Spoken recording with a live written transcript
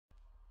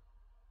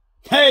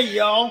Hey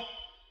y'all,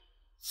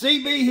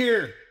 CB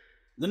here,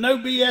 the No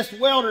BS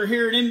welder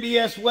here at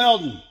NBS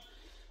Welding.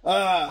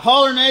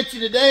 Hollering at you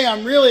today.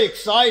 I'm really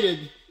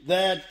excited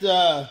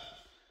that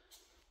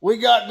we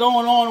got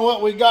going on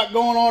what we got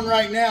going on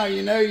right now.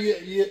 You know,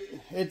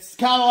 it's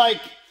kind of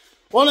like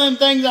one of them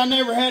things I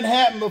never had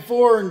happen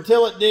before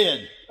until it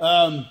did.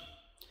 I'll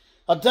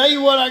tell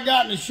you what I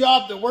got in the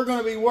shop that we're going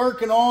to be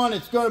working on.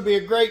 It's going to be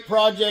a great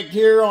project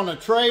here on a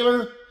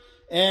trailer,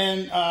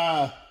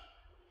 and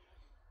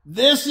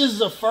this is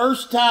the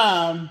first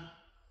time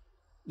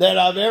that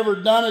I've ever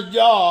done a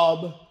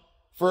job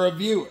for a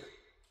viewer.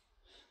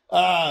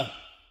 Now,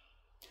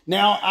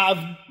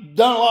 I've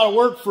done a lot of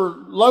work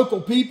for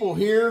local people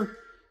here,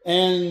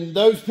 and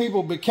those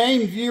people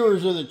became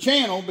viewers of the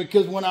channel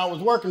because when I was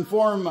working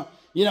for them,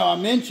 you know, I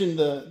mentioned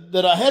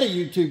that I had a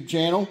YouTube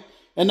channel,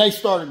 and they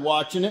started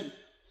watching it.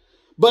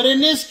 But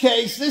in this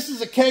case, this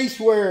is a case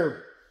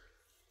where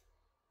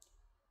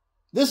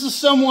this is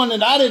someone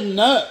that I didn't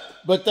know,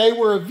 but they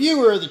were a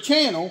viewer of the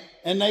channel,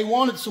 and they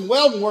wanted some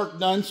welding work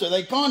done, so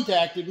they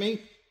contacted me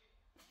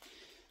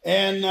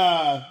and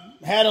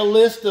had a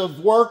list of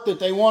work that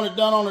they wanted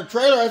done on a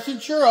trailer. I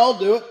said, sure, I'll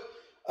do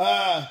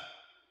it.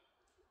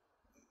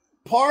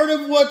 Part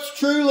of what's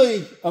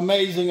truly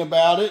amazing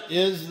about it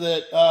is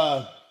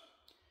that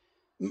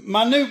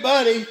my new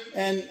buddy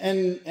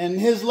and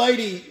his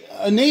lady,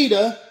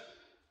 Anita,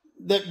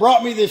 that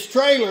brought me this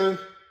trailer,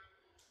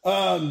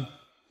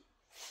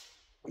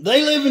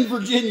 they live in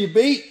Virginia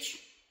Beach.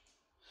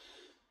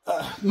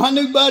 My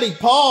new buddy,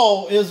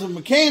 Paul, is a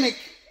mechanic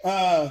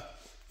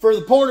for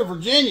the Port of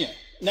Virginia.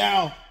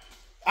 Now,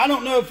 I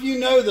don't know if you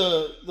know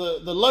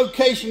the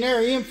location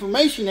area,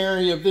 information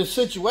area of this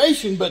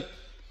situation, but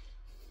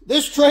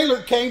this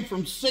trailer came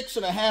from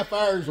 6.5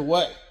 hours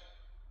away.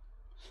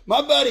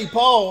 My buddy,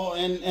 Paul,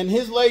 and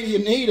his lady,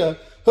 Anita,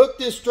 hooked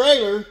this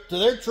trailer to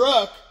their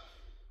truck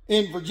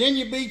in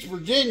Virginia Beach,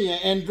 Virginia,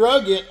 and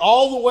drug it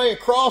all the way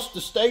across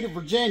the state of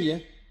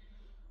Virginia,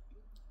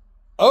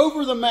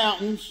 over the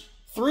mountains,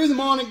 through the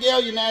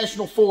Monongalia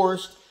National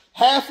Forest,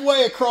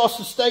 halfway across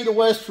the state of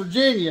West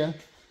Virginia,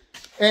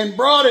 and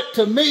brought it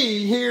to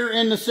me here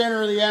in the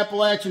center of the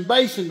Appalachian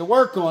Basin to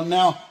work on.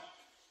 Now,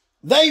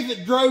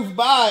 they drove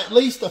by at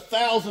least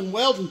 1,000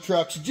 welding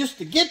trucks just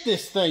to get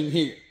this thing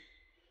here,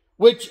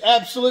 which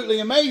absolutely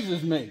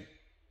amazes me.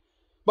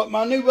 But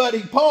my new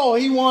buddy, Paul,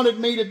 he wanted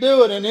me to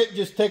do it, and it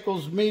just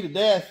tickles me to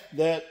death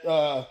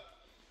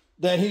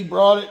that he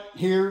brought it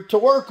here to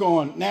work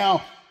on.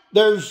 Now,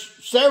 there's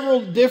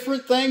several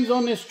different things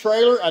on this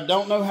trailer. I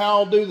don't know how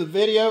I'll do the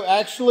video.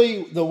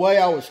 Actually, the way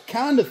I was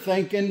kind of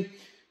thinking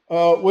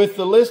with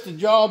the list of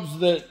jobs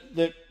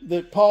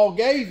that Paul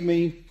gave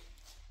me,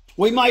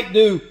 we might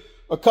do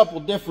a couple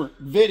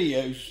different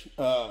videos.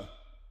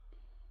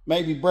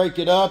 Maybe break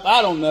it up.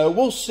 I don't know.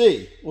 We'll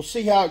see. We'll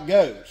see how it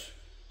goes.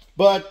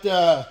 But,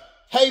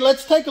 hey,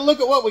 let's take a look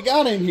at what we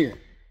got in here.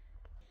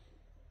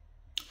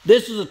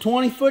 This is a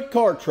 20-foot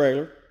car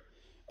trailer.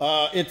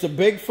 It's a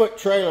Bigfoot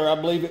trailer. I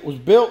believe it was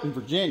built in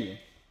Virginia.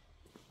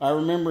 I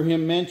remember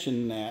him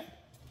mentioning that.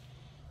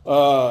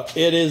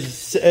 It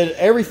is,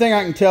 everything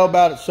I can tell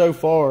about it so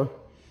far,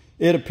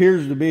 it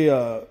appears to be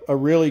a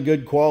really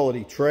good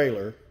quality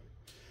trailer.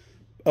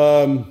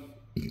 And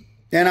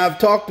I've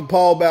talked to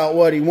Paul about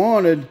what he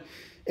wanted,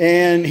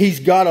 and he's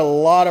got a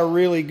lot of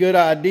really good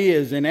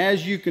ideas. And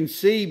as you can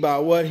see by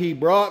what he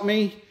brought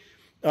me,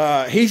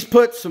 he's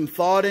put some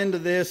thought into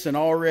this and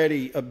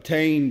already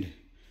obtained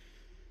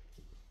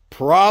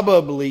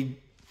probably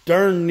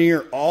darn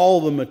near all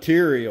the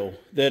material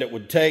that it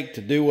would take to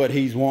do what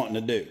he's wanting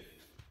to do.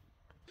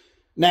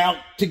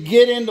 Now, to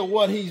get into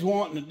what he's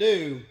wanting to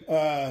do,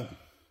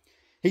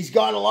 he's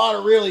got a lot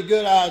of really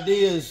good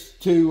ideas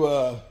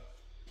to,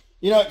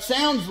 you know, it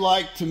sounds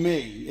like to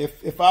me,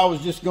 if I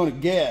was just going to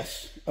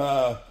guess,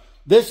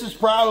 this is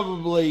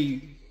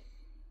probably,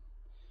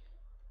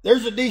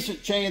 there's a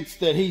decent chance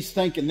that he's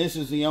thinking this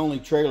is the only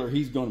trailer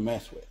he's going to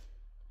mess with.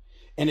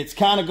 And it's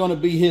kind of going to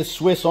be his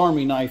Swiss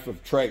Army knife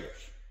of trailers.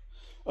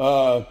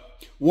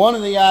 One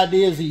of the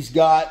ideas he's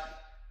got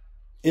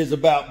is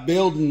about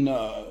building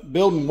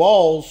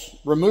walls,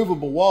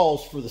 removable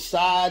walls for the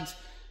sides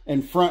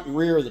and front and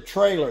rear of the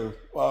trailer,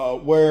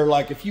 where,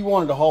 like, if you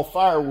wanted to haul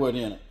firewood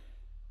in it,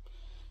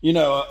 you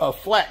know, a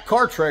flat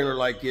car trailer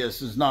like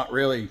this is not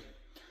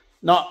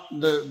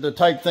the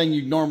type thing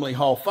you'd normally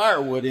haul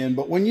firewood in.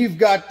 But when you've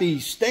got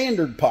these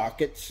standard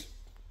pockets,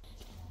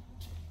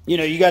 you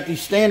know, you got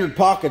these standard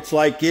pockets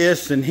like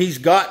this, and he's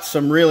got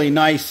some really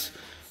nice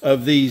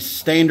of these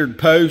standard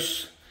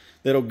posts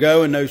that'll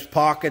go in those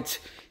pockets.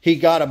 He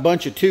got a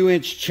bunch of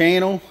 2-inch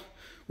channel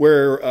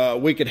where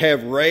we could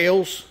have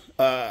rails.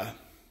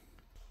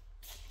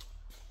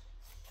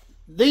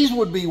 These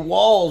would be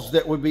walls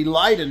that would be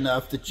light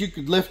enough that you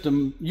could lift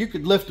them. You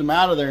could lift them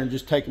out of there and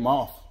just take them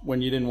off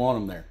when you didn't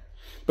want them there.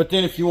 But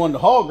then if you wanted to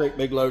haul a great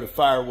big load of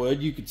firewood,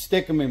 you could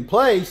stick them in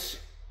place,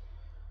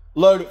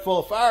 load it full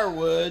of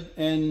firewood,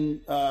 and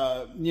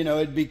you know,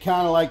 it'd be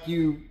kind of like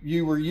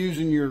you were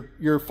using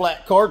your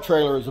flat car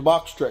trailer as a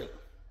box trailer.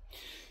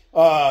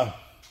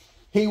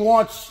 He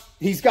wants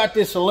he's got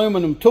this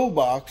aluminum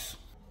toolbox.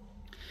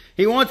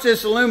 He wants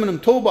this aluminum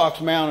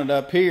toolbox mounted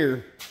up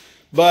here,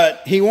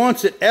 but he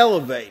wants it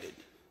elevated.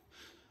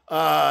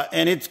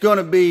 And it's going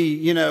to be,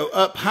 you know,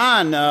 up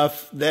high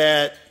enough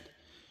that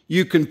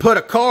you can put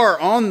a car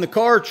on the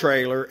car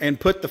trailer and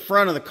put the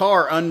front of the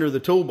car under the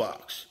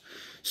toolbox.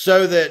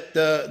 So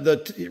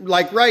that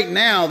like right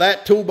now,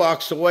 that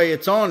toolbox, the way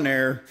it's on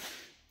there,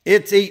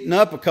 it's eating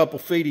up a couple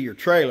feet of your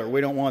trailer.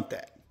 We don't want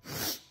that.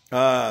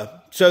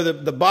 So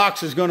the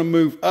box is going to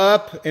move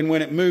up, and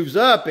when it moves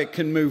up, it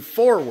can move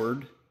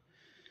forward.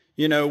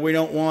 You know, we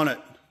don't want it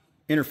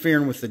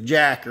interfering with the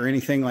jack or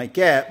anything like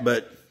that,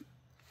 but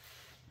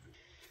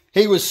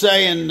he was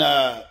saying,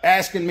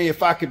 asking me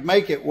if I could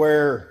make it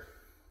where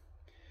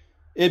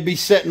it'd be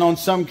sitting on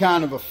some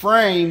kind of a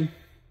frame,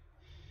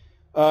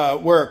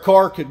 where a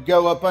car could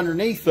go up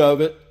underneath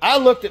of it. I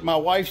looked at my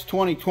wife's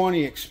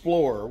 2020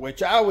 Explorer,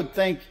 which I would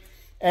think,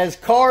 as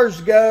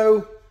cars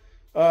go,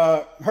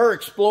 her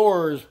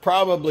Explorer is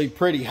probably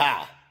pretty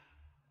high,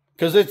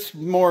 because it's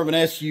more of an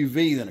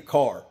SUV than a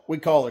car. We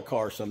call it a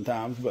car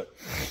sometimes, but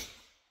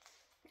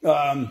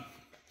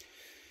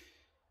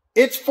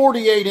it's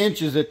 48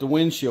 inches at the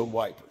windshield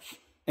wipers,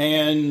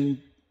 and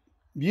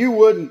you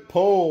wouldn't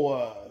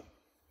pull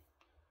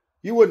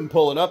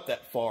it up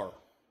that far.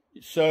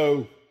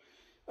 So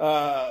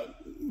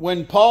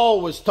when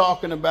Paul was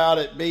talking about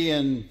it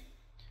being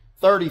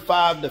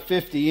 35 to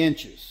 50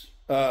 inches,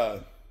 I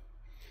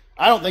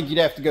don't think you'd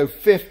have to go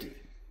 50,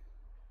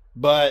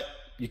 but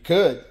you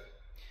could.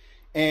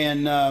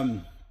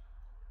 And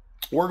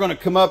we're going to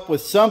come up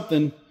with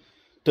something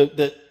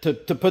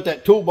to put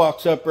that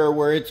toolbox up there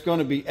where it's going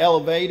to be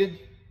elevated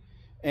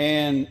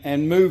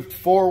and moved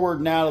forward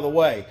and out of the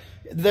way.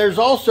 There's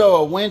also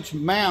a winch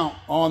mount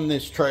on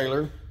this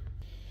trailer.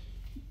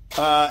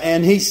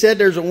 And he said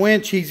there's a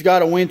winch. He's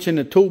got a winch in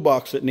the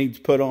toolbox that needs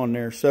put on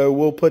there. So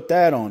we'll put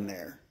that on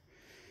there.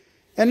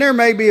 And there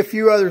may be a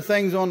few other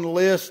things on the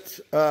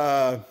list.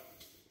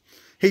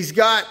 He's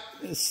got,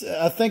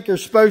 I think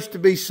there's supposed to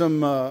be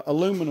some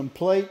aluminum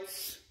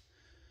plates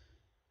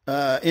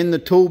in the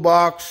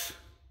toolbox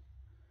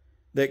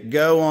that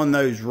go on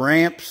those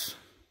ramps.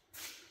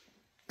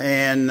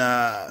 And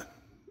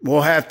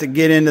we'll have to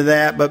get into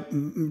that. But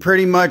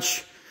pretty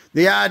much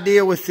the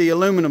idea with the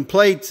aluminum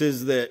plates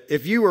is that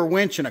if you were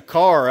winching a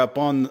car up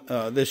on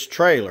this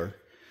trailer,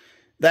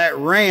 that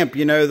ramp,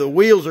 you know, the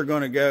wheels are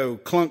going to go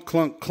clunk,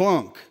 clunk,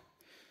 clunk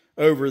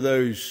over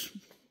those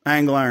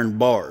angle iron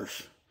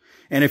bars.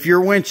 And if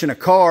you're winching a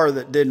car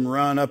that didn't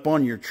run up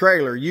on your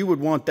trailer, you would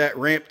want that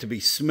ramp to be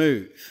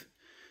smooth.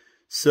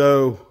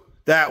 So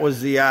that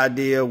was the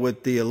idea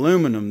with the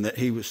aluminum that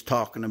he was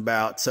talking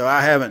about. So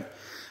I haven't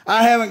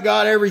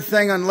got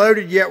everything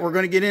unloaded yet. We're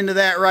going to get into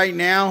that right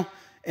now.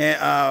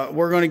 And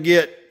we're going to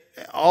get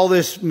all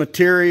this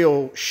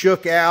material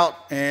shook out,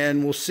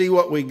 and we'll see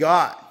what we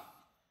got.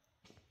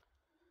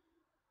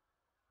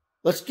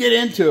 Let's get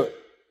into it.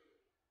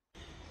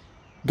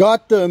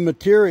 Got the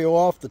material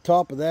off the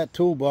top of that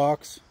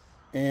toolbox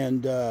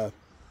and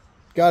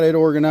got it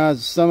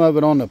organized. Some of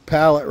it on the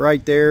pallet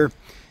right there,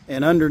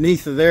 and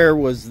underneath of there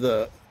was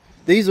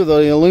these are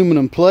the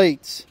aluminum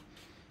plates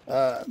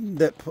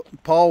that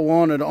Paul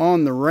wanted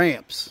on the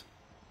ramps.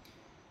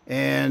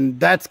 And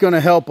that's going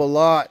to help a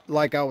lot.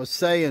 Like I was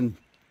saying,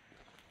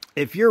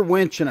 if you're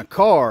winching a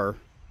car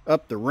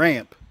up the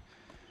ramp,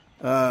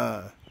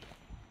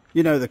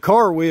 you know, the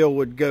car wheel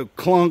would go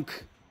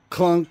clunk,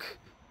 clunk,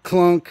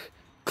 clunk,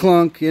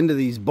 clunk into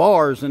these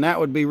bars, and that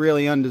would be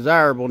really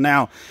undesirable.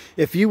 Now,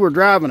 if you were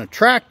driving a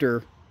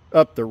tractor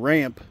up the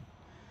ramp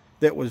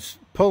that was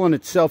pulling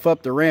itself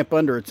up the ramp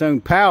under its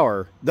own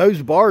power,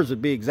 those bars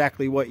would be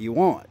exactly what you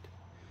want.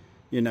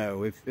 You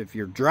know, if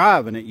you're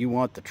driving it, you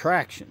want the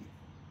traction.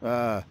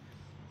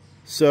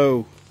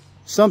 So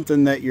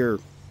something that you're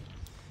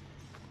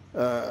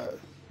winching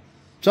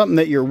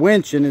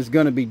is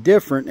going to be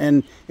different.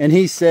 And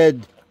he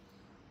said,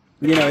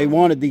 you know, he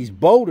wanted these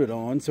bolted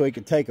on so he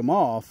could take them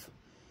off.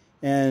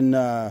 And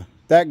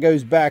that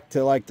goes back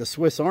to like the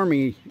Swiss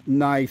Army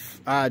knife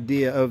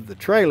idea of the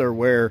trailer,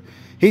 where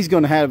he's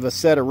going to have a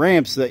set of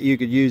ramps that you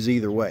could use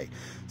either way.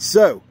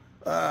 So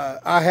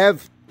I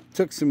have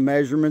took some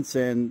measurements,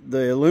 and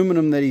the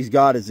aluminum that he's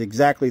got is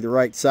exactly the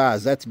right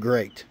size. That's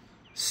great.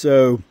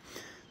 So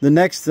the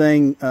next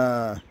thing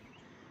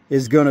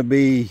is going to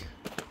be,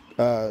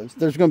 there's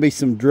going to be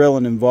some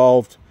drilling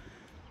involved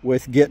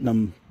with getting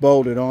them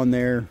bolted on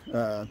there.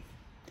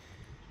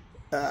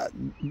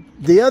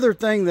 The other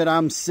thing that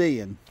I'm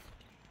seeing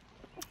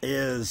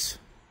is,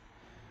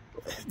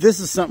 this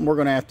is something we're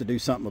going to have to do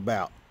something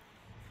about.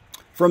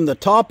 From the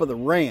top of the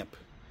ramp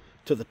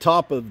to the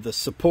top of the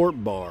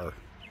support bar,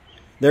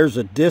 there's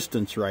a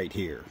distance right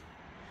here.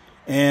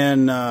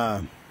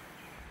 And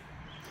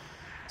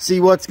see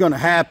what's going to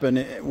happen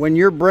when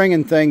you're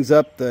bringing things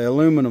up the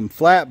aluminum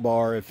flat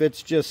bar. If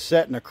it's just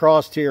setting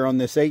across here on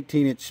this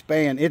 18-inch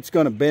span, it's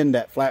going to bend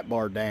that flat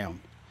bar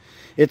down.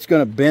 It's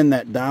going to bend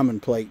that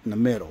diamond plate in the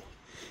middle.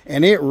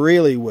 And it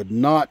really would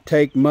not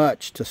take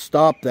much to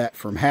stop that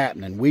from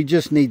happening. We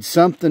just need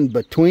something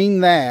between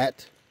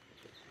that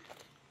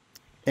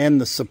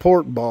and the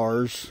support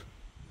bars,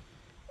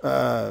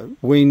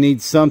 we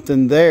need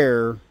something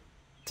there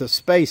to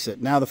space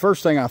it. Now, the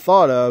first thing I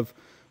thought of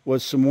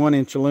was some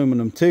 1-inch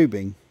aluminum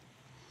tubing.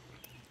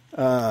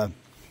 The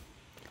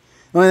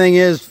only thing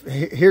is,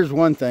 here's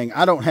one thing.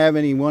 I don't have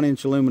any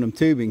 1-inch aluminum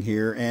tubing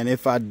here, and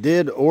if I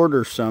did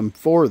order some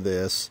for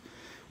this,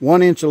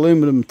 1-inch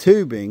aluminum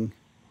tubing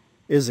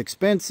is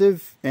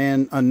expensive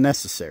and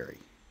unnecessary.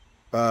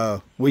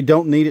 We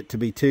don't need it to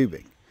be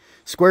tubing.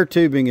 Square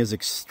tubing is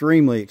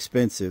extremely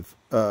expensive.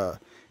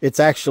 It's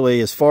actually,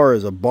 as far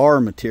as a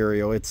bar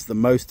material, it's the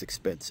most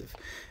expensive.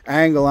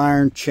 Angle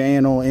iron,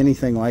 channel,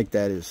 anything like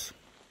that is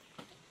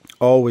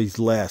always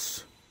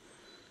less.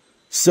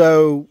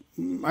 So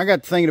I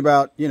got thinking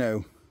about, you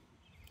know,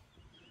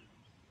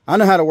 I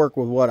know how to work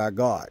with what I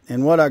got.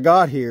 And what I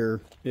got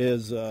here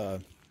is I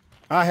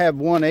have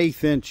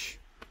 1/8 inch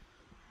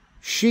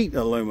sheet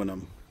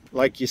aluminum,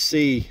 like you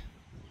see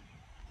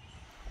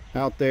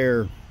out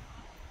there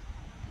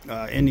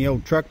in the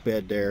old truck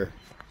bed there.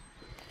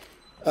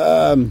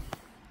 And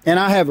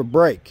I have a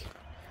brake.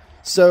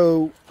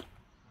 So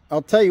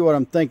I'll tell you what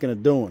I'm thinking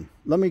of doing.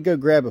 Let me go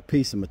grab a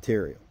piece of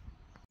material.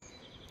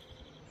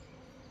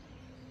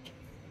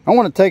 I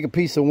want to take a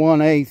piece of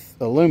 1/8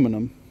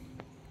 aluminum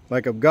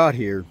like I've got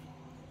here.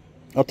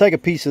 I'll take a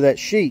piece of that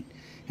sheet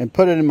and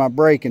put it in my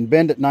brake and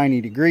bend it 90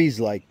 degrees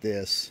like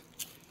this,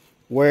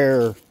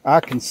 where I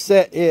can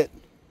set it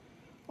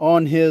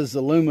on his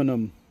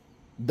aluminum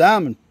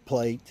diamond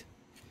plate.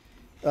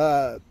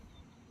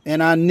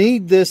 And I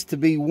need this to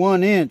be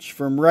 1 inch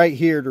from right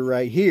here to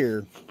right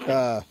here.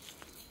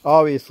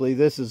 Obviously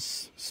this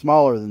is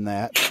smaller than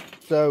that.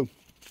 So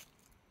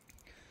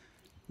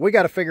we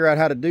got to figure out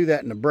how to do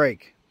that in the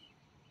brake.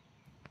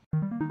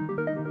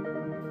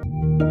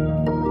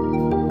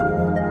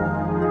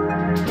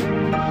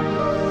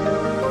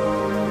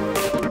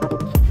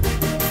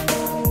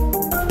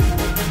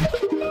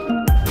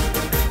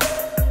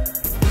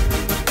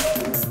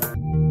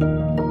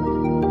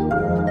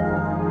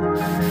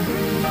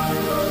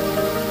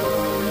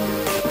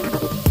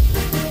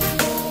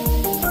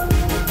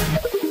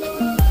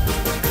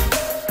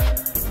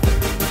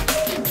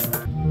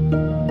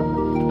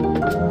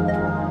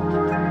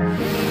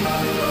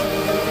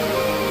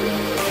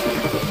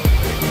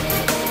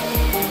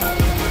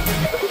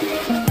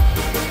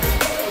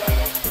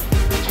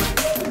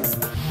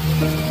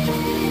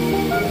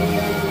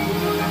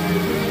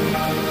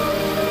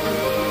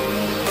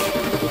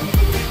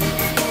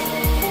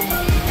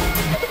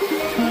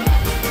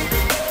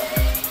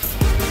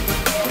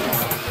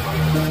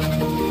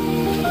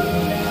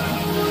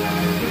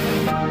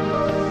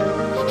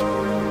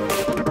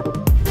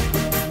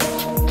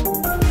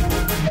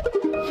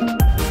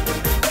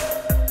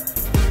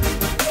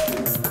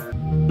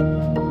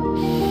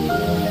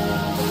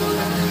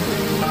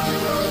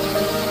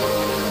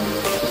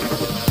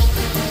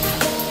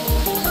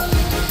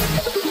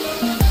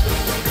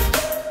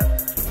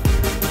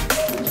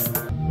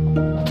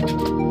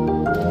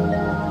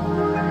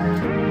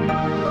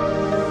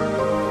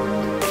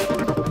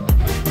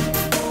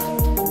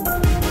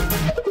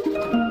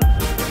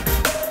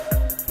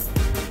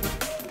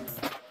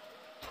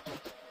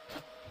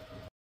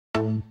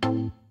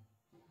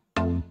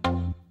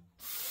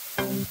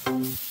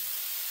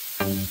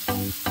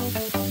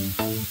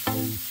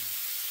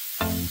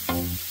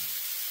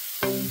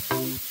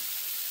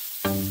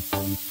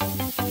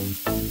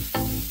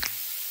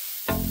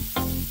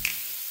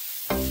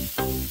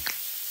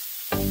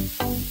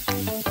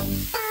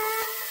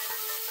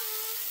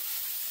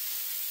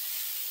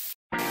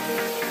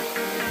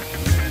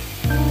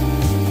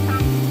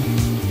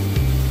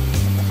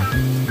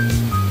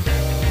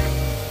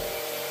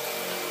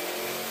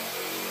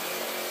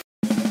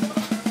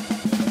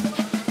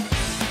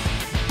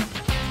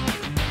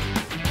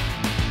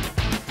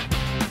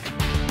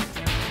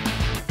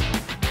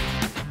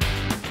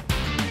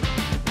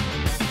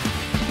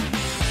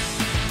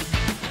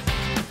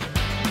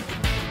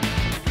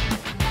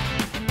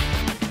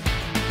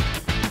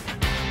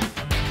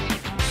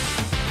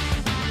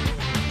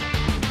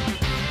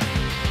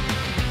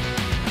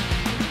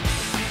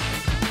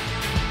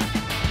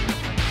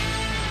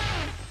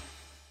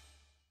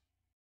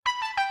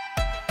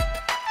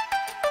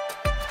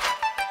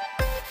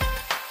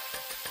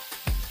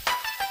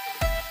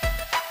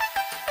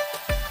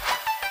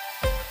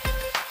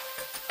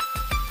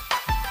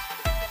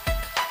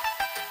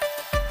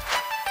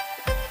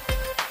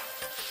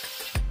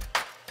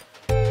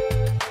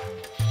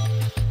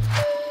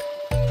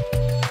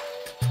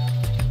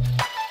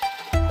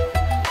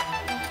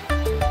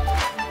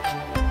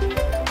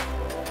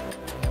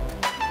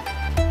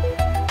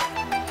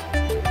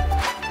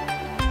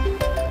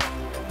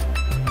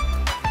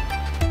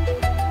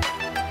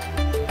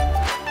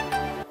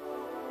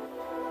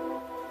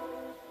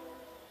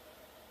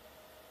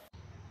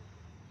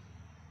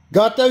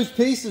 Got those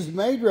pieces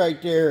made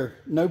right there,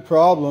 no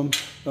problem.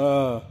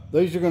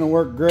 Those are going to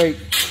work great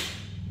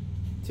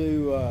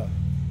to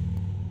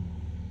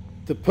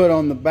put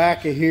on the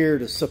back of here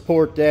to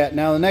support that.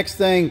 Now the next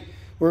thing,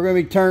 we're going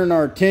to be turning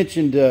our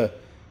attention to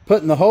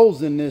putting the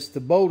holes in this to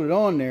bolt it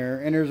on there.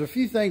 And there's a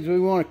few things we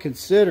want to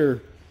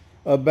consider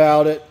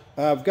about it.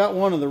 I've got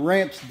one of the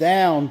ramps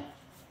down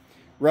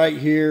right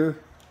here,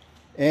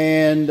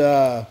 and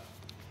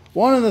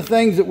one of the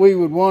things that we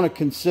would want to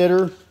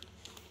consider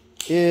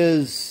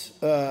is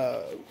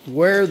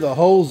where the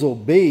holes will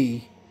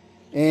be.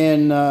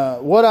 And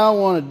what I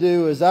want to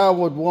do is I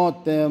would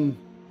want them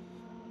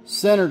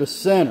center to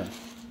center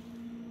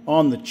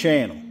on the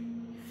channel.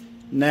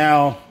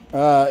 Now,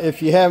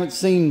 if you haven't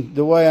seen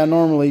the way I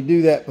normally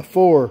do that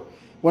before,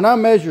 when I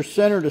measure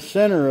center to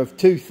center of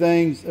two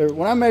things, or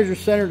when I measure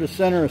center to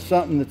center of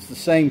something that's the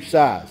same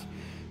size,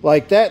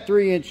 like that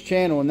 3-inch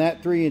channel and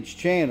that 3-inch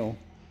channel,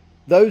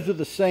 those are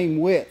the same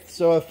width.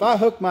 So if I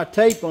hook my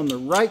tape on the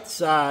right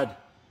side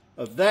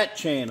of that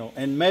channel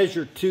and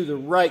measure to the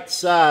right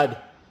side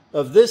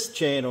of this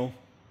channel,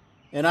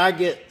 and I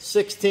get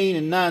 16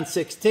 and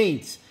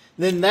 9/16,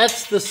 then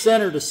that's the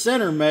center to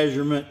center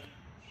measurement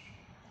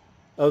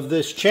of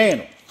this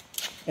channel.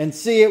 And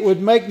see, it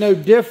would make no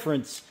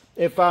difference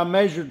if I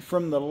measured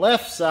from the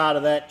left side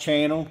of that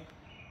channel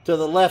to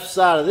the left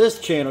side of this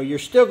channel. You're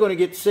still going to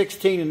get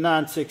 16 and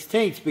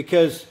 9/16,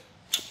 because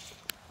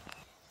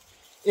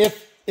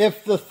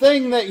if the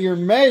thing that you're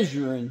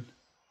measuring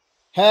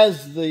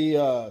has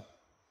the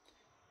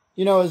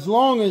you know, as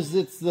long as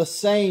it's the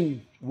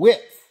same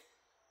width,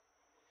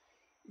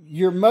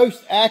 your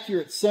most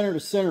accurate center to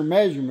center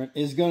measurement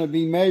is going to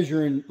be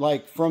measuring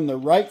like from the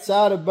right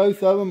side of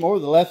both of them or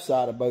the left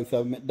side of both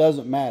of them. It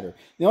doesn't matter.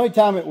 The only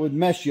time it would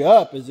mess you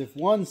up is if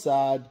one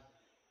side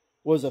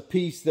was a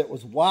piece that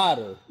was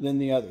wider than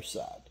the other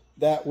side.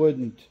 That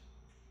wouldn't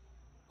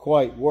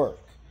quite work.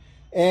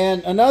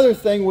 And another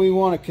thing we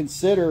want to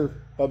consider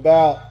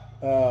about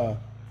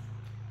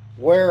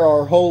where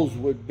our holes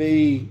would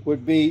be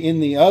in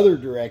the other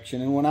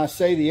direction. And when I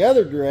say the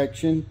other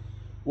direction,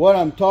 what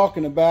I'm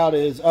talking about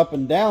is up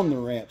and down the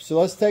ramp. So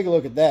let's take a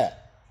look at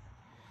that.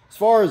 As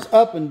far as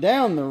up and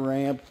down the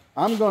ramp,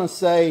 I'm going to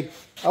say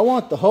I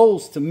want the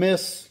holes to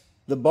miss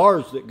the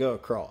bars that go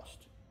across.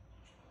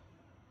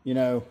 You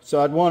know,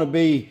 so I'd want to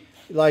be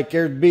like,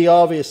 there'd be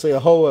obviously a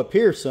hole up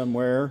here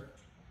somewhere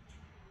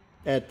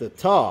at the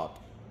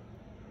top.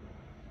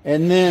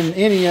 And then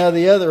any of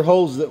the other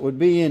holes that would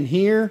be in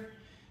here,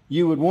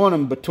 you would want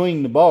them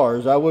between the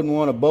bars. I wouldn't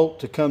want a bolt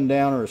to come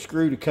down or a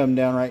screw to come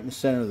down right in the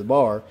center of the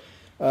bar.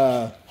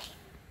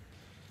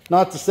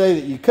 Not to say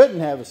that you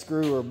couldn't have a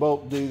screw or a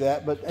bolt do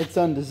that, but it's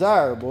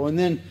undesirable. And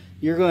then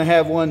you're going to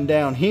have one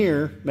down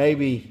here,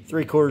 maybe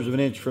 3/4 of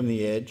an inch from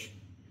the edge.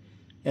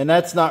 And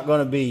that's not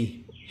going to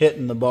be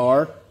hitting the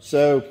bar.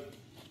 So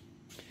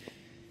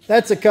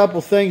that's a couple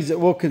things that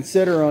we'll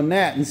consider on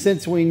that. And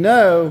since we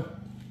know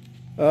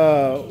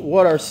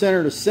what our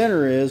center to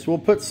center is, we'll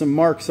put some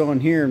marks on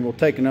here and we'll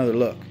take another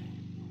look.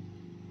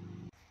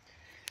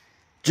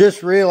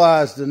 Just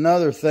realized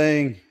another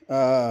thing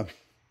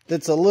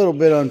that's a little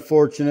bit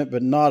unfortunate,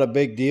 but not a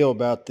big deal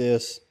about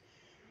this.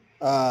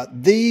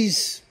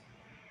 These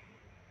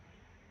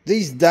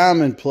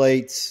diamond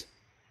plates,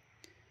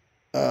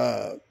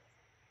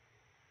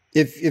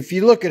 if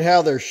you look at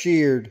how they're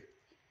sheared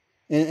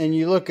and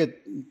you look at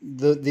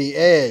the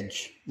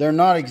edge, they're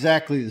not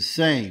exactly the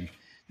same.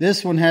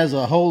 This one has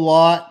a whole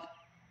lot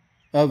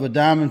of a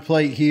diamond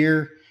plate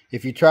here.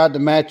 If you tried to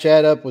match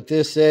that up with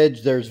this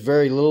edge, there's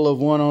very little of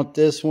one on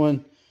this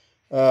one.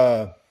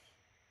 I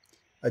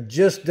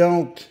just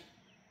don't.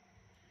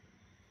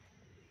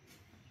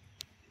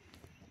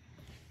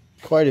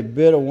 Quite a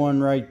bit of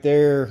one right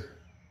there.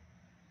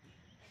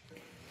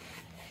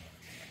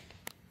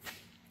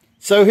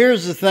 So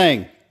here's the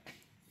thing.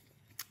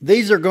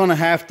 These are going to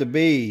have to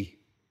be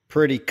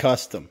pretty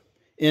custom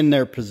in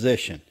their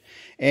position.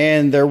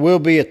 And there will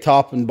be a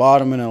top and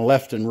bottom and a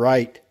left and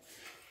right.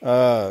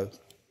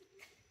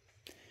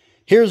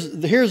 Here's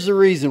the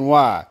reason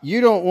why.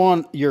 You don't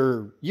want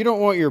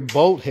your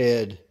bolt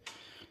head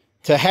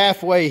to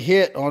halfway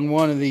hit on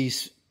one of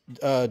these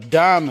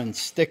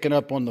diamonds sticking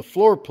up on the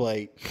floor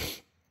plate,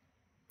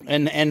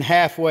 and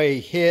halfway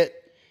hit,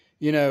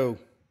 you know,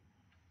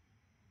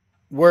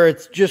 where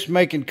it's just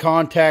making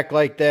contact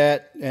like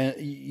that.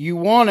 And you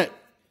want it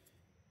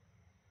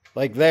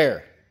like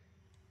there,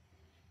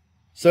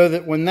 so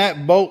that when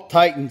that bolt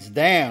tightens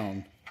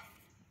down,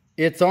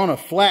 it's on a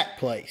flat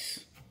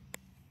place.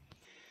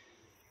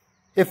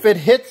 If it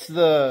hits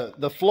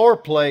the floor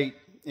plate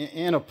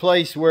in a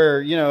place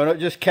where, you know, it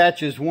just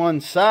catches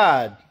one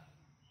side,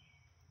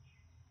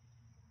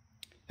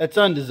 that's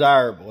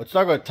undesirable. It's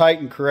not going to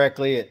tighten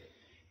correctly.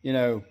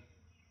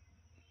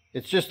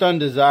 It's just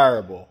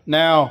undesirable.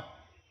 Now,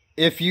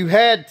 if you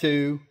had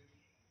to,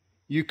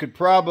 you could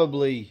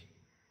probably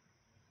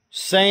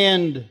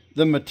sand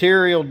the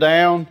material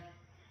down.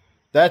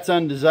 That's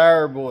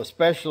undesirable,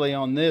 especially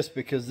on this,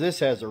 because this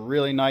has a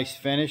really nice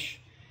finish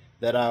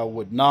that I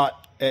would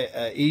not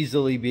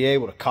easily be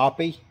able to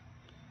copy.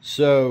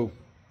 So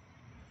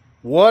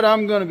what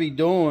I'm going to be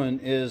doing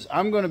is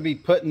I'm going to be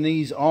putting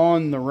these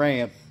on the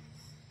ramp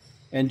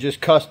and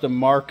just custom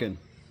marking.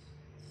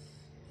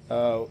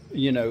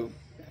 You know,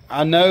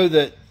 I know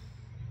that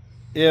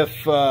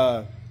if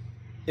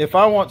if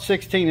I want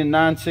 16 and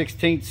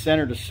 9/16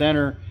 center to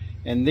center,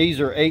 and these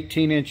are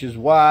 18 inches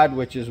wide,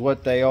 which is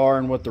what they are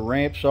and what the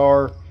ramps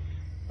are,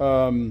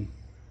 I'm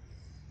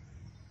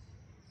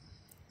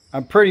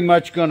pretty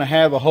much going to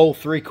have a whole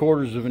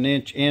 3/4 of an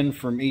inch in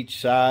from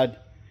each side,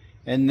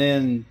 and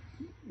then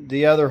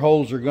the other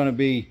holes are going to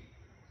be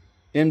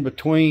in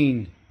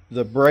between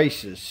the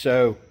braces.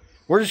 So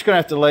we're just going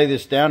to have to lay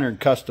this down here and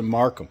custom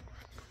mark them.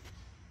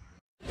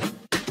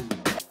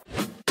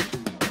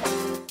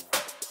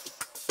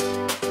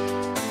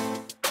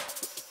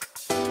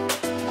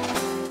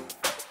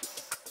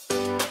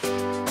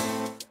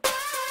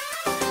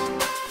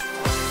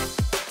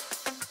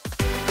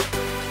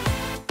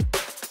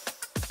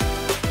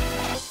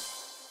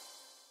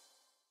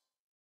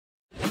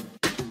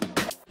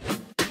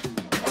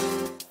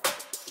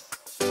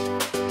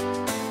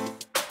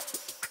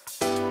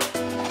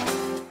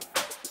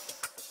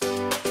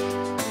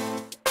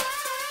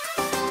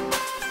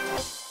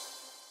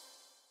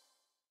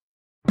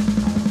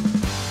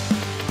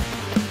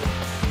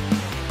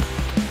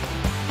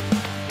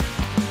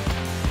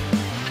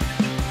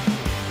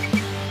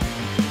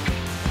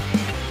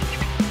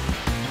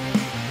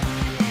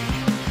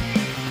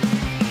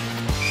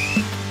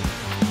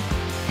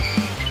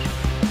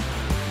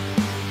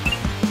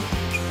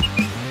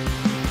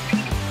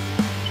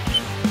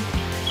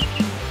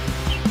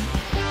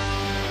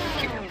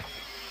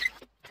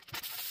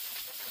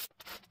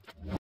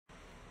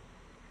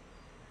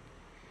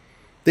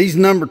 These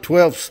number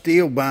 12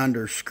 steel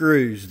binder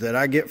screws that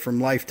I get from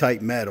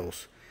Life-Tite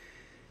Metals,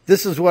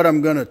 this is what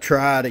I'm going to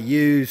try to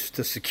use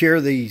to secure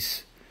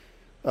these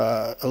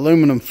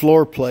aluminum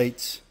floor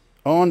plates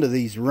onto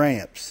these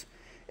ramps.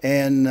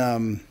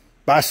 And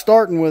by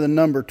starting with a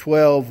number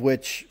 12,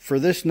 which for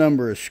this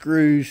number of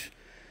screws,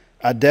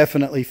 I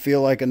definitely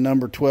feel like a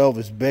number 12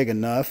 is big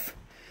enough.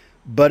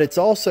 But it's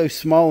also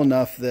small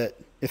enough that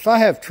if I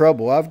have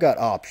trouble, I've got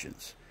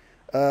options.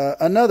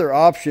 Another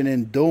option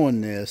in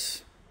doing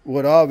this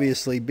would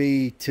obviously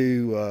be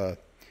to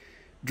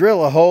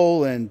drill a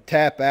hole and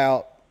tap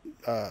out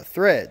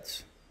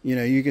threads. You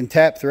know, you can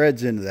tap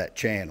threads into that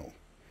channel,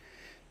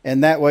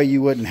 and that way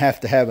you wouldn't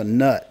have to have a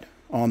nut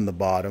on the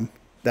bottom.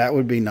 That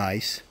would be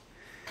nice.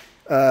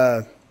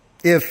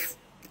 If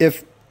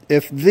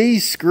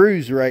these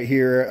screws right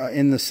here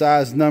in the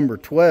size number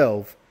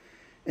 12,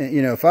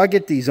 you know, if I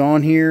get these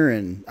on here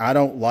and I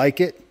don't like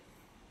it,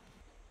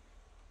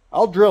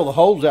 I'll drill the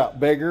holes out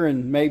bigger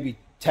and maybe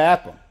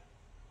tap them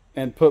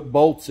and put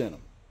bolts in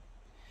them.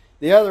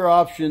 The other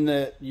option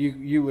that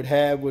you would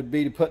have would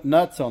be to put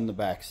nuts on the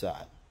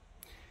backside.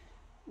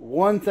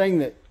 One thing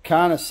that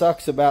kind of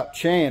sucks about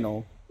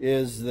channel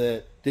is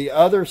that the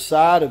other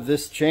side of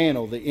this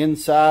channel, the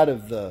inside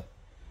of the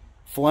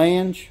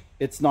flange,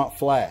 it's not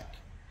flat.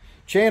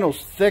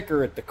 Channel's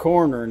thicker at the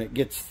corner and it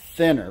gets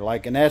thinner,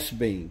 like an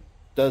S-beam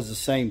does the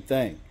same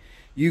thing.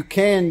 You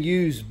can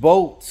use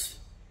bolts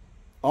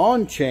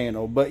on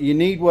channel, but you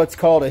need what's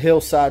called a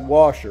hillside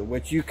washer,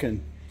 which you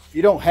can, if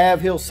you don't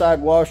have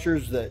hillside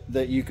washers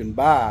that you can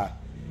buy,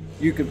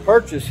 you can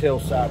purchase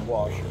hillside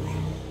washers.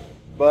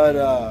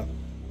 But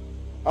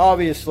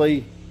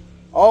obviously,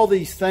 all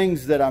these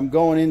things that I'm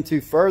going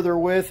into further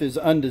with is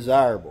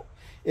undesirable.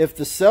 If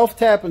the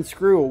self-tapping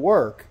screw will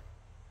work,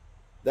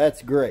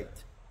 that's great.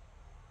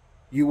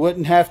 You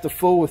wouldn't have to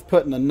fool with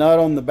putting a nut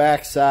on the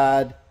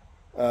backside,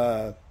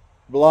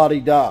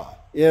 blah-de-da.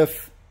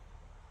 If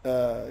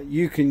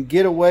you can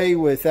get away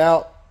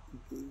without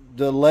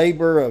the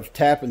labor of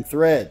tapping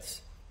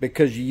threads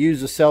because you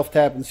use a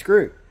self-tapping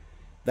screw,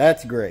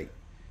 that's great.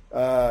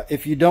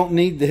 If you don't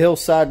need the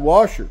hillside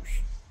washers,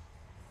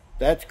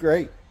 that's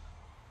great.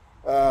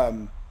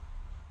 But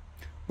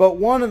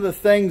one of the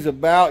things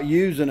about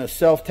using a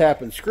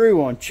self-tapping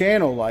screw on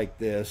channel like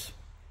this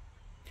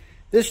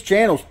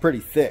channel's pretty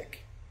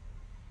thick.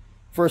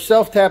 For a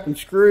self-tapping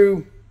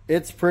screw,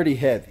 it's pretty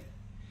heavy.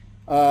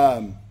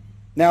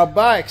 Now,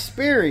 by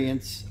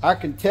experience, I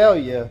can tell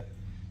you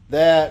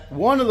that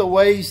one of the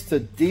ways to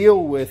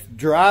deal with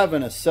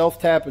driving a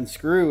self-tapping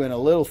screw in a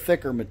little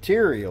thicker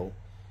material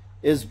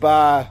is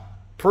by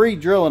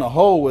pre-drilling a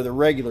hole with a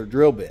regular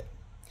drill bit.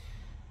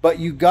 But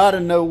you got to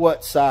know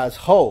what size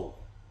hole.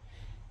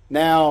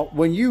 Now,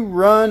 when you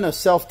run a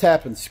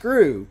self-tapping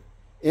screw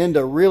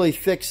into really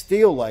thick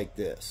steel like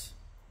this,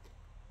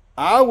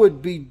 I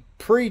would be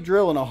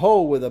pre-drilling a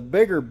hole with a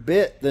bigger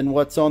bit than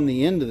what's on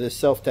the end of this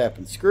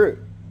self-tapping screw.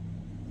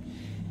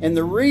 And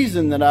the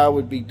reason that I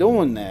would be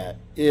doing that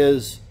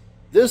is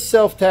this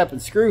self-tapping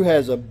screw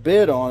has a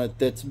bit on it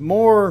that's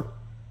more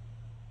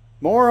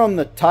on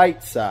the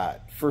tight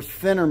side for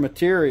thinner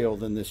material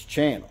than this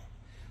channel.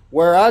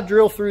 Where I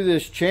drill through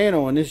this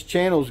channel, and this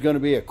channel is going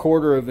to be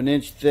 1/4 of an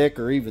inch thick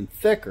or even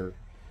thicker,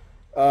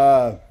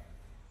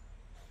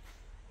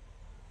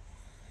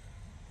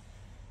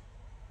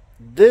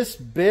 this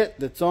bit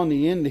that's on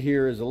the end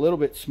here is a little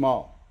bit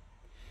small.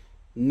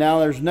 Now,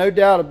 there's no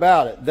doubt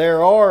about it.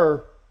 There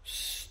are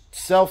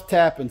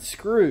self-tapping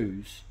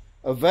screws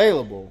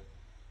available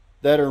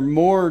that are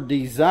more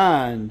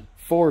designed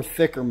for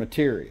thicker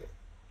material.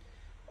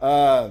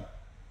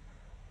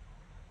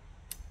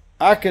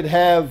 I could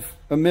have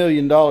 $1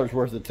 million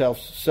worth of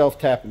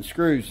self-tapping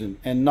screws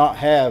and not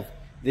have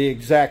the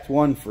exact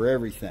one for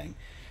everything.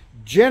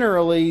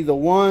 Generally, the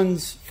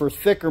ones for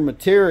thicker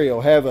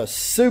material have a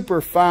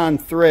super fine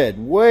thread,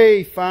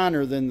 way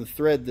finer than the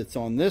thread that's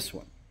on this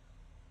one.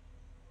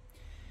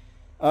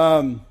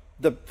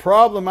 The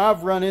problem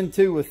I've run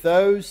into with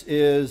those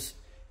is,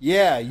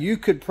 yeah, you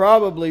could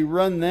probably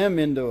run them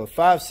into a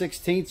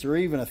 5/16 or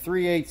even a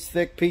 3/8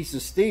 thick piece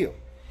of steel,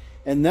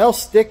 and they'll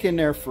stick in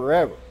there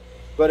forever.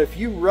 But if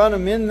you run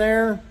them in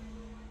there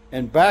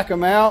and back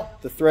them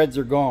out, the threads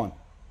are gone.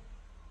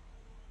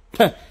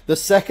 The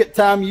second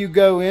time you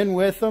go in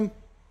with them,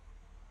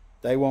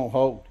 they won't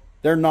hold.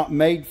 They're not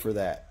made for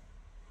that.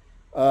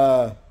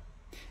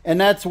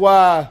 And that's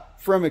why,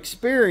 from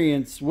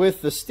experience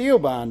with the steel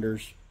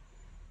binders,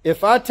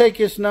 if I take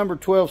this number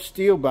 12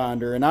 steel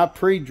binder and I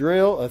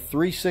pre-drill a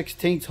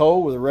 3/16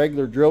 hole with a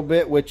regular drill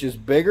bit, which is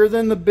bigger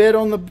than the bit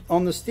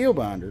on the steel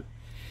binder,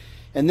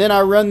 and then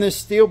I run this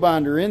steel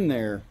binder in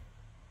there,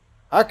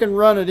 I can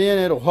run it in,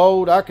 it'll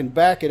hold. I can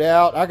back it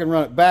out, I can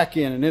run it back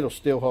in, and it'll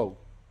still hold.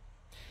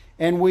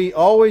 And we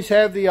always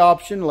have the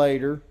option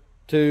later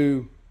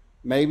to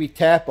maybe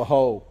tap a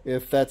hole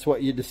if that's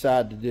what you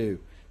decide to do.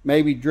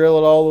 Maybe drill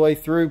it all the way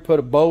through, put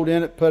a bolt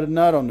in it, put a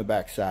nut on the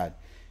backside.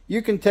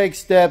 You can take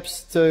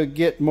steps to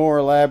get more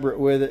elaborate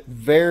with it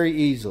very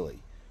easily.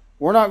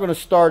 We're not going to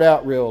start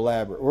out real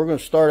elaborate. We're going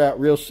to start out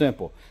real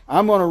simple.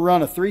 I'm going to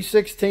run a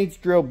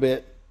 3/16 drill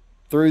bit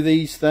through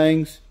these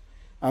things.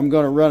 I'm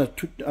going to run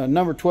a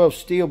number 12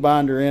 steel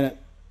binder in it.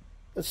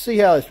 Let's see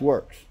how this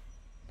works.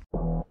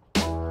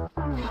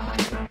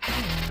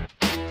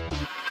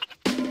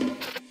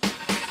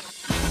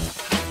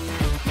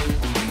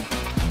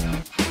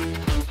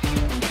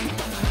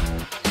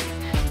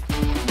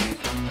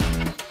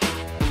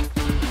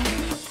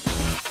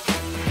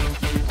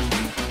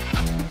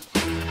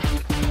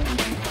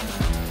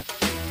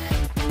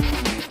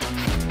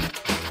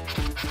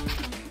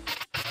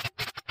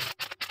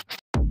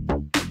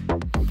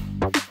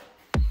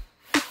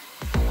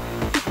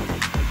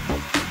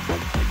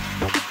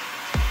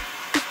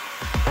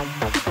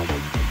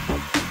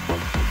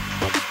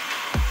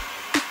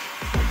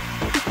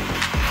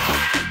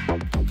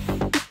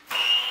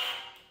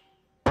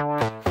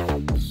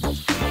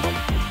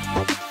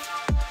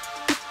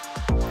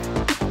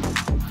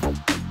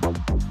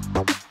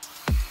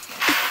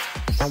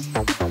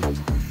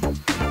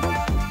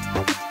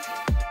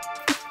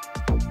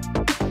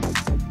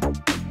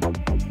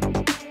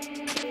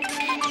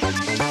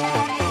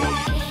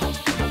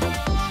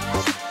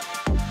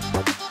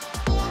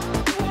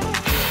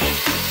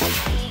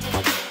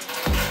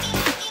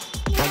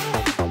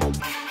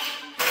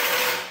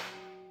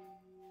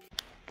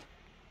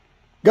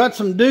 Got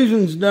some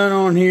doozins done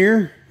on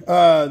here.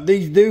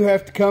 These do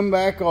have to come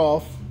back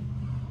off.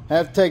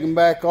 Have to take them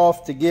back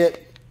off to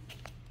get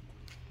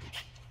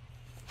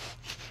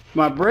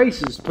my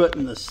braces put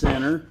in the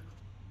center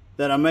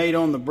that I made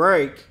on the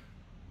brake.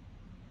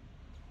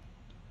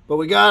 But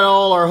we got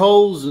all our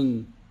holes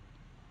and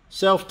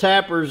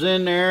self-tappers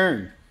in there.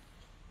 And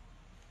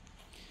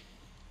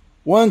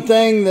one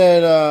thing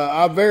that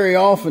I very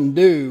often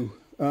do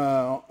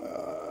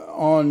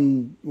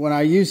when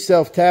I use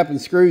self-tapping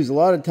screws, a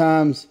lot of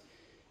times,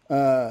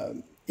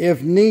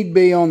 if need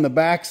be on the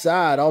back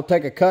side, I'll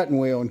take a cutting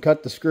wheel and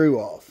cut the screw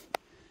off.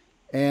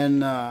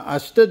 And I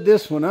stood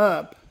this one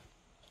up,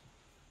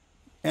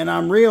 and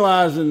I'm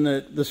realizing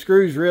that the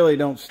screws really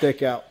don't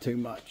stick out too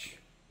much.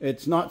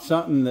 It's not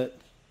something that,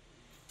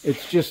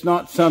 it's just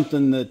not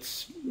something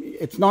that's,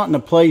 it's not in a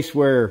place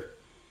where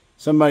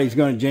somebody's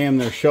going to jam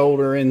their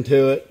shoulder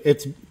into it.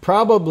 It's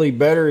probably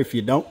better if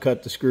you don't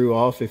cut the screw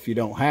off if you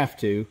don't have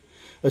to,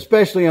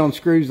 especially on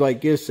screws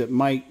like this that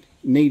might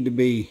need to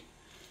be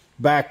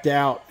backed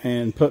out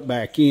and put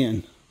back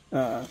in.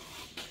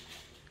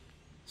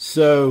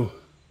 So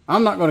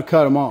I'm not going to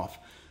cut them off.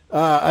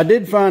 I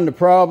did find the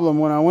problem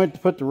when I went to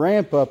put the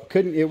ramp up.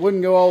 It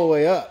wouldn't go all the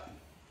way up.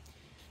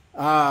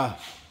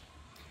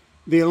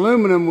 The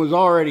aluminum was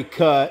already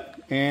cut,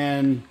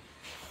 and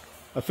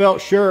I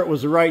felt sure it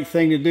was the right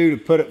thing to do to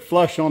put it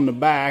flush on the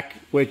back,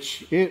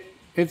 which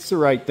it's the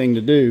right thing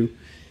to do.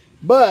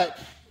 But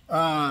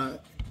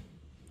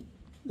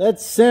that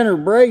center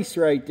brace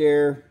right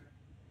there,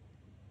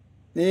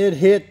 it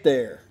hit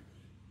there.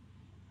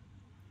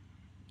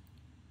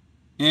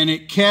 And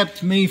it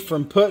kept me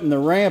from putting the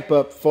ramp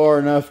up far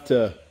enough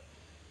to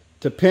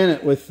pin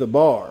it with the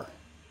bar.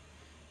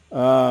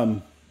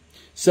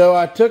 So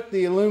I took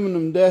the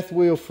aluminum death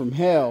wheel from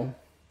hell,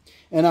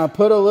 and I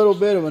put a little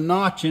bit of a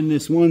notch in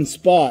this one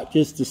spot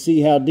just to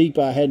see how deep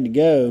I had to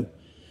go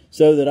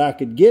so that I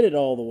could get it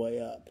all the way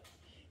up.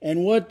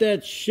 And what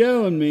that's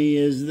showing me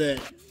is that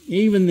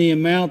even the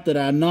amount that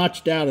I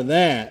notched out of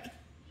that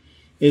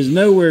is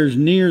nowhere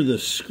near the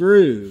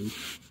screw.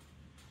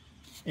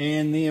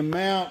 And the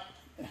amount,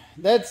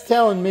 that's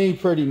telling me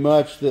pretty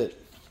much that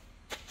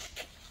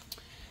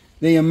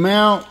the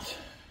amount,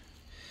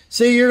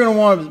 see, you're going to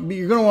want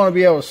to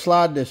be able to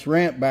slide this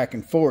ramp back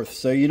and forth,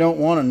 so you don't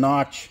want to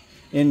notch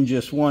in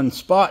just one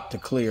spot to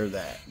clear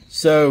that.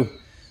 So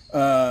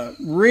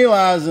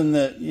realizing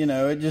that, you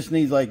know, it just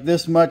needs like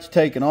this much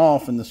taken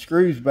off and the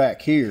screws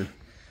back here,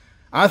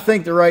 I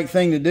think the right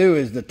thing to do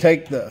is to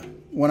take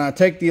when I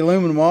take the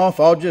aluminum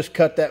off, I'll just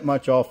cut that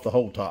much off the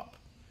whole top.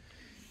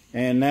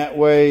 And that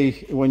way,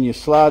 when you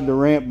slide the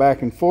ramp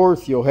back and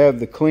forth, you'll have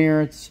the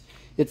clearance.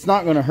 It's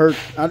not going to hurt.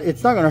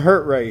 It's not going to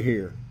hurt right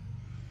here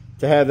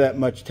to have that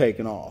much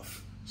taken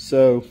off.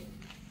 So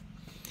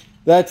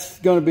that's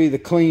going to be the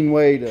clean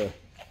way to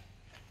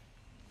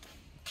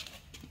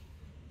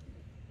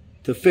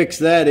fix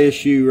that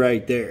issue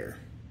right there.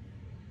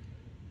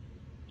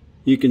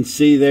 You can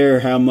see there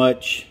how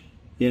much,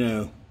 you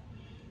know,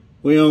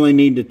 we only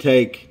need to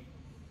take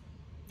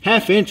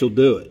 ½ inch will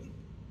do it.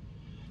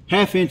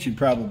 ½ inch would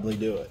probably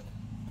do it.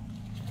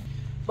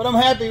 But I'm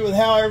happy with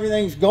how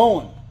everything's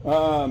going.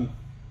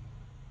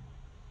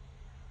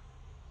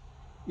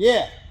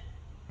 Yeah.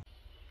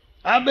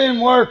 I've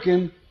been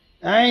working.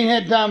 I ain't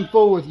had time to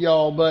fool with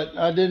y'all, but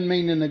I didn't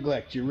mean to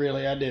neglect you.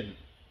 Really, I didn't.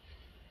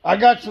 I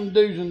got some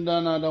do's and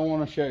done I don't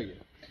want to show you.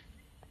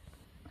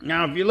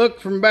 Now, if you look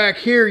from back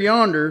here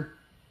yonder,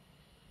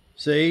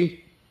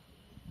 see,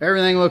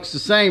 everything looks the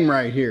same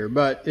right here,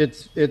 but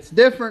it's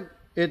different.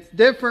 It's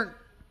different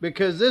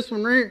because this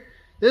one right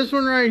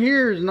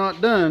here is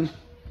not done,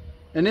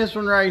 and this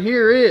one right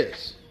here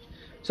is.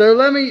 So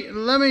let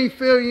me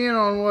fill you in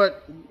on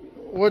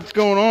what's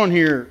going on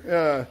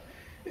here.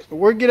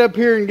 We'll get up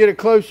here and get a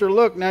closer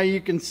look. Now you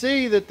can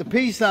see that the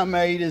piece I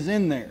made is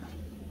in there.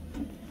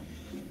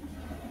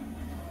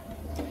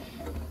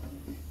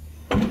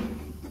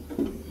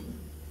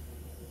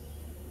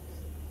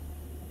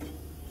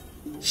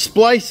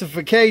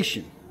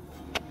 Splicification.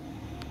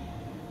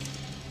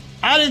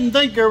 I didn't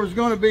think there was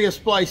going to be a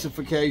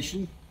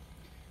splicification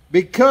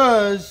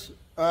because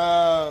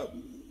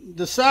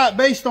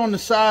based on the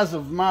size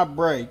of my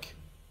brake,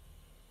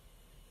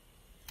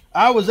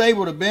 I was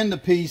able to bend a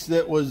piece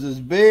that was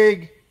as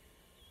big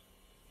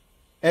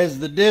as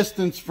the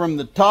distance from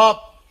the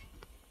top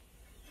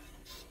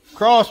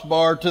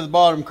crossbar to the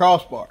bottom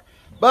crossbar.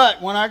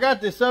 But when I got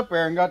this up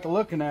there and got to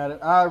looking at it,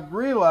 I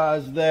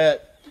realized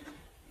that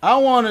I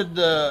wanted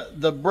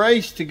the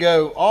brace to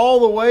go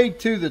all the way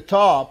to the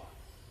top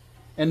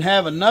and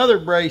have another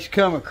brace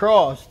come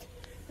across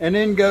and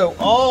then go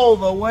all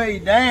the way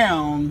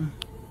down.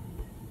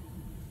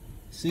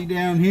 See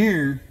down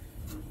here,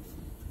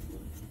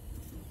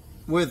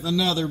 with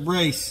another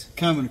brace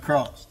coming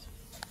across.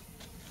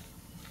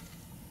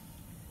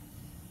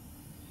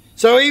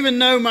 So even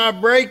though my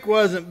brake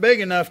wasn't big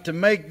enough to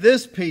make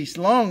this piece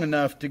long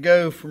enough to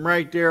go from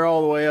right there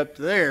all the way up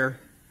to there,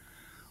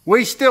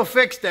 we still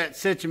fixed that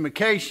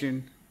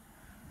situation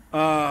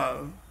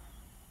by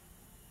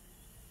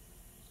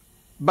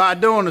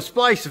doing a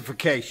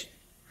splicification.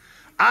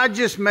 I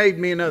just made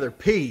me another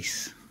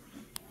piece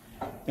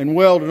and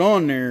welded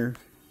on there,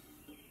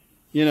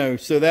 you know,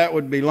 so that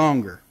would be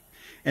longer.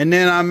 And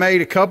then I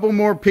made a couple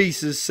more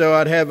pieces so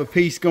I'd have a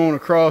piece going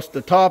across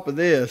the top of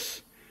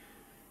this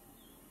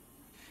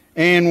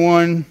and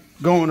one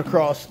going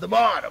across the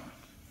bottom.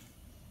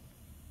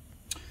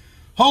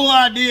 Whole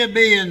idea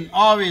being,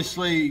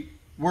 obviously,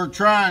 we're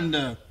trying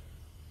to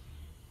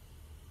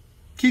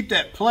keep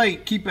that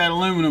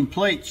aluminum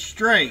plate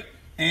straight,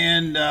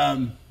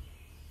 and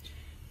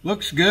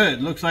looks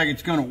good. Looks like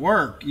it's going to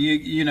work.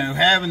 You know,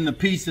 having the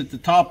piece at the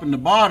top and the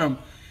bottom,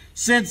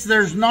 since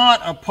there's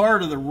not a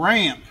part of the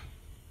ramp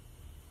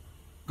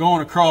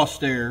going across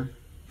there,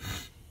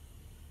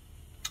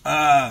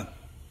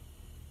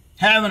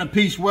 having a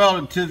piece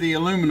welded to the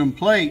aluminum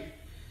plate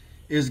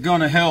is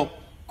going to help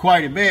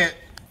quite a bit.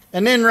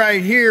 And then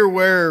right here,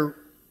 where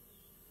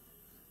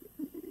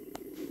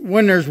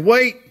when there's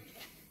weight,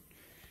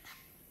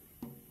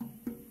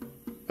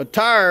 a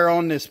tire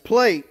on this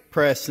plate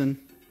pressing,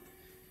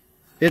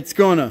 it's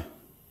going to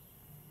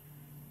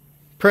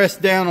press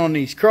down on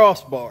these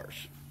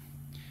crossbars.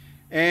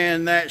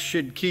 And that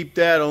should keep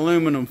that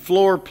aluminum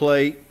floor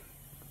plate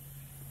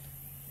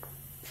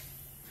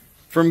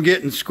from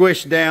getting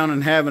squished down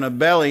and having a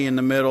belly in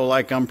the middle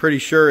like I'm pretty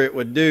sure it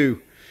would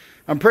do.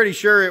 I'm pretty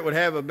sure it would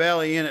have a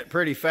belly in it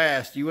pretty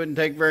fast. You wouldn't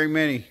take very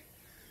many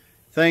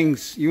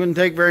things, you wouldn't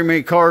take very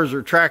many cars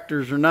or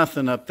tractors or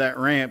nothing up that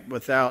ramp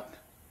without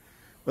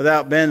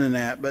bending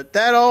that. But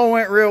that all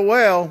went real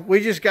well. We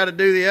just got to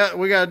do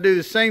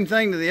the same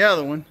thing to the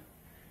other one.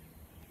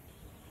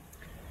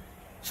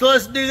 So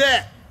let's do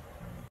that.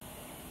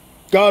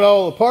 Got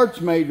all the parts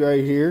made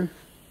right here.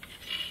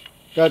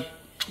 Got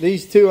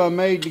these two I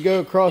made to go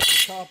across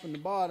the top and the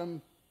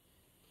bottom,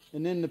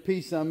 and then the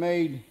piece I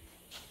made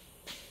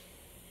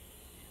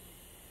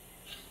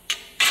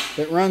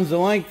that runs the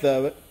length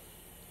of it.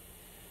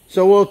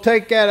 So we'll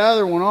take that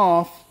other one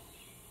off,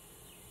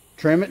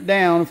 trim it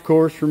down, of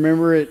course.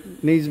 Remember,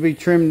 it needs to be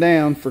trimmed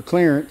down for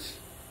clearance.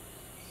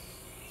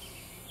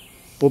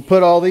 We'll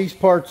put all these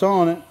parts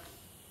on it,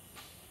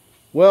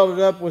 weld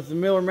it up with the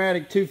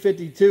Millermatic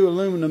 252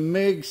 aluminum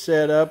MIG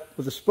setup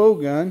with a spool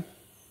gun,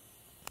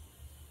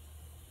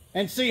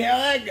 and see how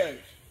that goes.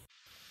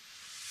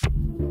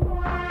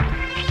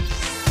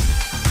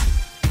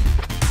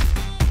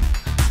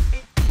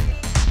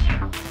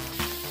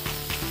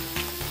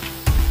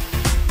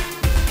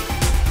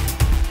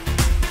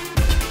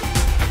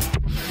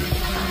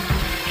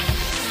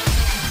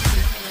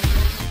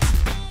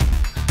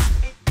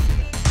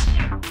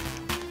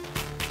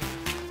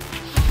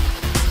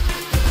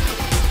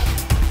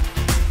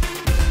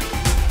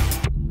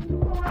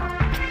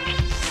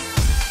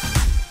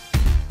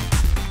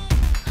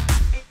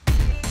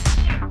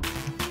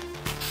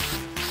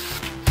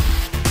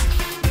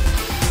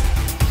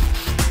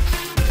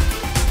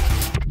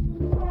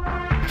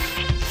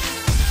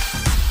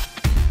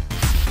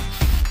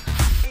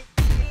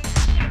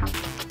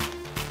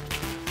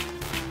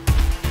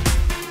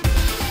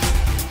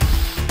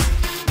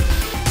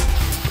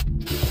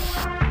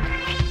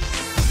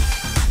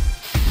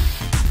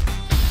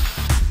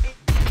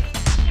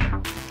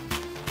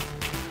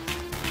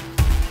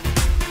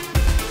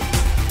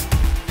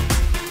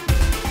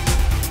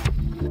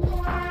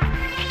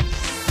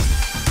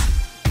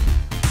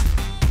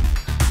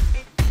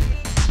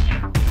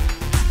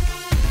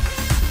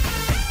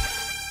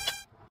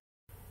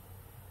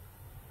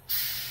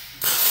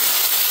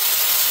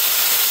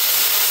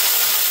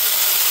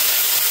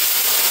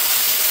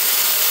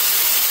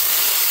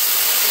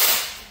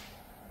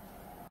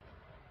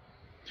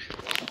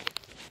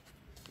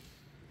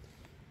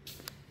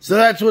 So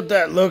that's what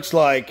that looks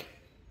like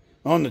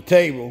on the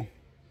table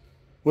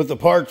with the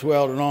parts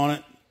welded on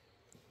it.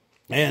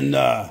 And,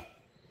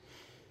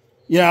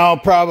 you know, I'll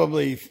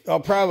probably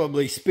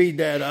speed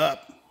that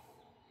up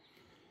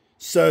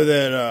so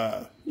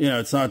that, you know,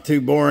 it's not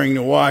too boring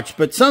to watch.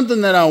 But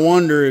something that I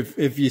wonder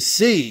if you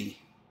see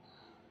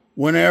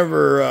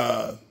whenever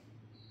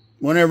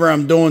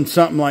I'm doing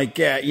something like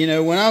that, you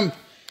know,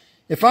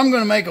 if I'm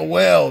going to make a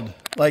weld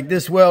like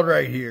this weld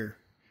right here,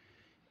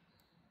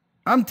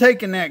 I'm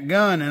taking that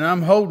gun and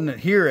I'm holding it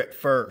here at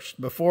first.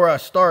 Before I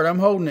start, I'm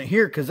holding it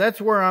here because that's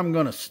where I'm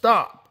going to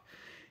stop.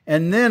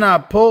 And then I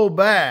pull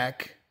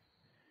back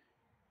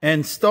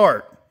and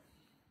start.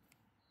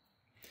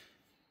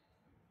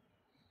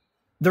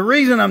 The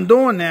reason I'm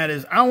doing that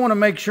is I want to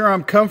make sure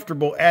I'm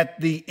comfortable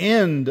at the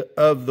end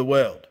of the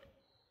weld.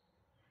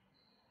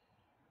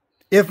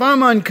 If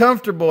I'm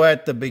uncomfortable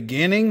at the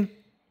beginning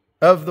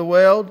of the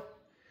weld,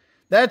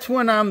 that's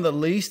when I'm the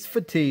least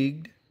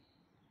fatigued.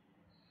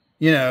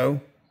 You know,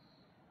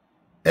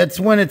 that's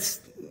when it's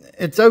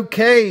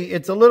okay.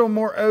 It's a little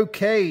more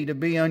okay to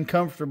be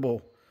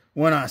uncomfortable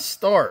when I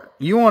start.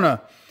 You want to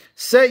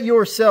set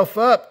yourself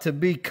up to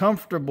be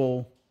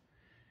comfortable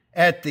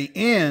at the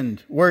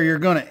end where you're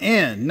going to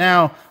end.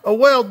 Now, a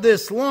weld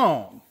this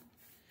long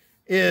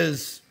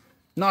is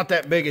not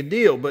that big a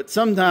deal, but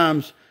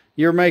sometimes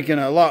you're making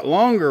a lot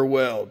longer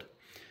weld.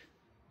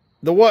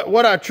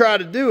 What I try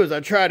to do is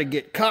I try to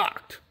get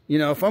cocked. You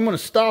know, if I'm going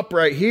to stop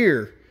right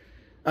here,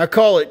 I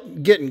call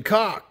it getting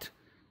cocked.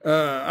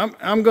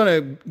 I'm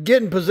going to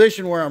get in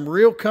position where I'm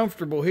real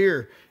comfortable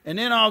here. And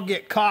then I'll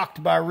get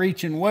cocked by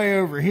reaching way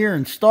over here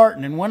and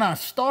starting. And when I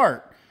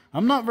start,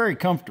 I'm not very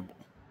comfortable.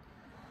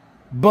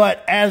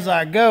 But as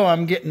I go,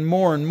 I'm getting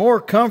more and more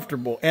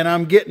comfortable. And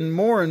I'm getting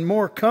more and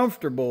more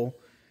comfortable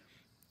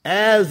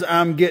as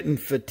I'm getting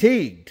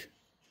fatigued.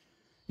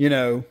 You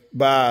know,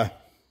 by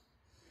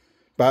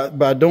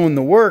doing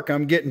the work,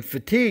 I'm getting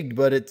fatigued.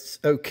 But it's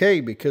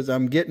okay because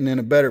I'm getting in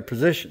a better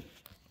position.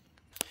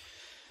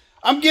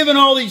 I'm giving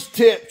all these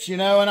tips, you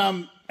know, and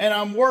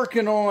I'm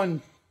working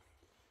on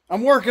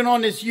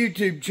this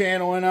YouTube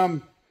channel,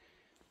 and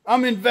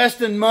I'm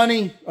investing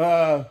money.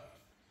 I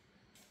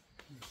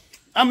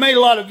made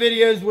a lot of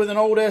videos with an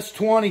old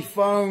S20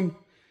 phone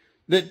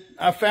that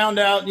I found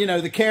out, you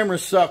know, the camera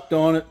sucked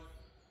on it.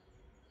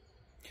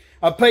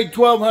 I paid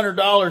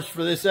 $1,200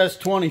 for this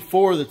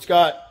S24 that's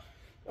got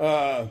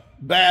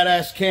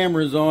badass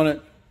cameras on it.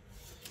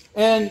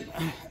 And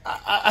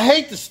I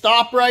hate to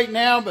stop right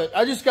now, but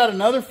I just got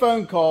another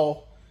phone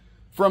call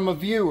from a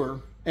viewer,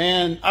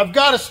 and I've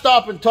got to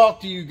stop and talk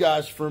to you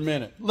guys for a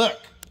minute.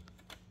 Look,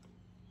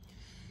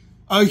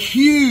 a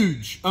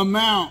huge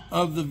amount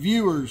of the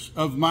viewers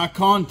of my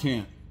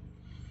content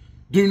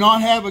do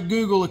not have a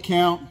Google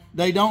account.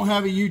 They don't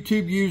have a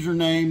YouTube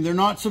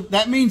username.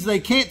 That means they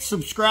can't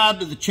subscribe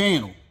to the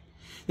channel.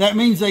 That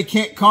means they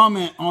can't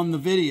comment on the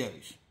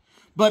videos.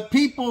 But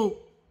people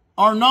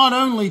are not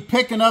only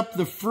picking up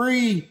the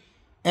free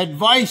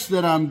advice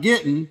that I'm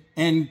getting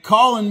and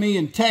calling me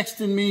and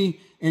texting me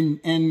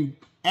and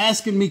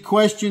asking me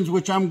questions,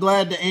 which I'm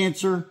glad to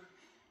answer,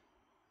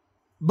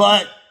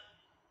 but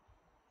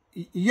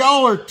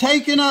y'all are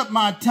taking up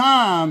my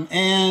time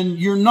and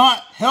you're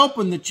not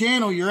helping the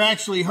channel. You're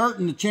actually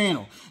hurting the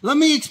channel. Let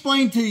me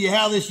explain to you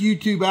how this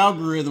YouTube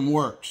algorithm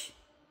works.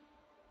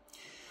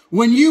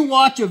 When you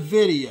watch a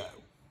video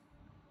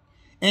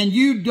and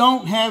you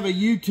don't have a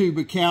YouTube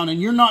account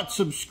and you're not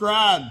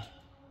subscribed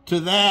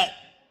to that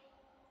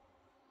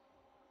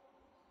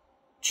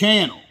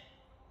channel,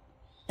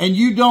 and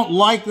you don't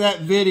like that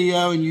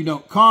video and you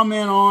don't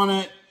comment on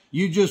it,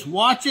 you just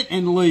watch it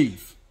and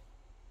leave.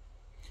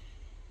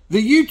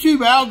 The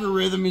YouTube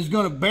algorithm is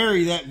going to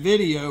bury that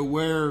video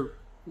where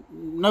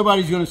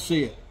nobody's going to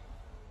see it.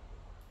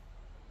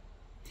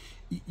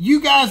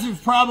 You guys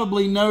have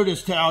probably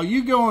noticed how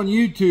you go on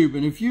YouTube,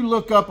 and if you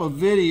look up a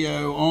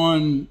video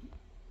on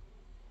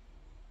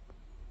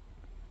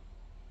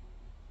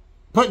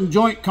putting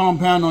joint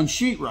compound on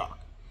sheetrock,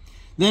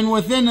 then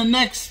within the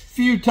next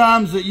few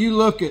times that you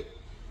look at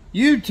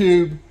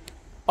YouTube,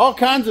 all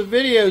kinds of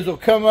videos will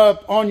come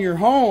up on your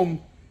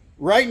home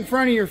right in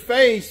front of your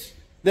face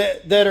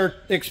that are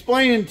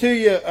explaining to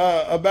you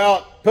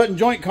about putting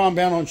joint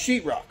compound on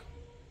sheetrock.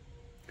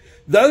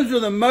 Those are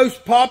the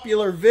most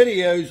popular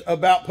videos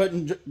about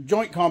putting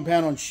joint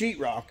compound on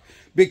sheetrock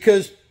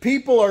because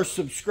people are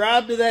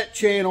subscribed to that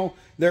channel.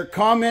 They're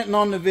commenting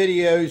on the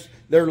videos.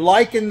 They're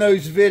liking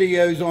those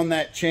videos on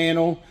that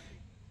channel.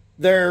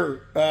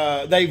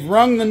 They've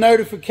rung the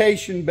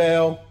notification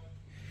bell.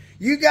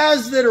 You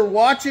guys that are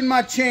watching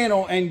my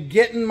channel and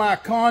getting my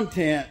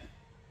content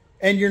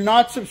and you're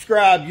not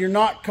subscribed, you're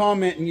not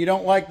commenting, you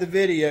don't like the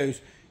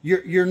videos,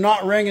 you're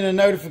not ringing a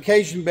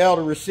notification bell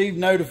to receive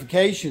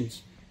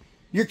notifications,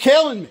 you're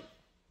killing me.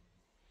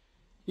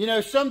 You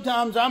know,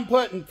 sometimes I'm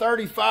putting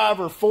 35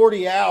 or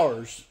 40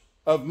 hours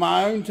of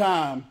my own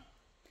time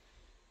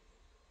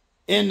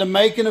into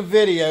making a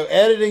video,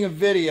 editing a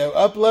video,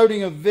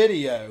 uploading a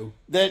video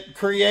that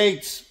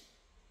creates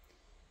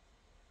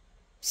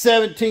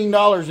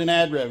 $17 in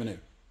ad revenue.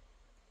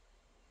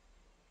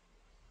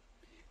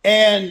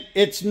 And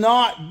it's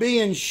not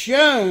being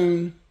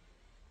shown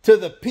to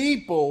the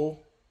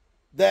people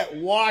that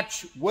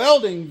watch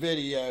welding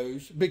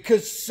videos,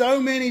 because so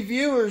many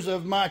viewers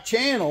of my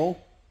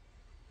channel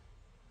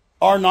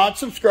are not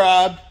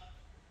subscribed.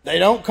 They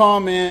don't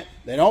comment.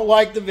 They don't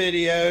like the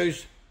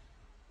videos.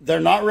 They're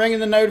not ringing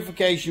the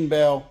notification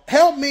bell.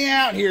 Help me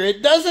out here.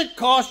 It doesn't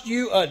cost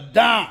you a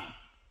dime.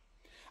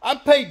 I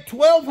paid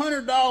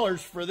 $1,200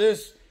 for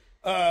this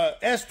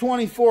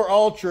S24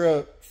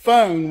 Ultra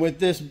phone with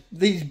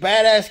these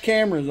badass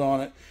cameras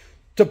on it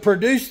to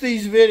produce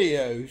these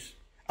videos.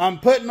 I'm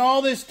putting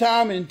all this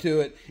time into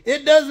it.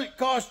 It doesn't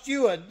cost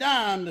you a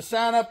dime to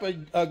sign up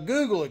a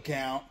Google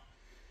account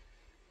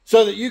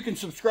so that you can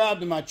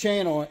subscribe to my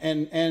channel,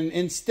 and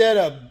instead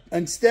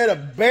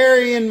of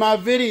burying my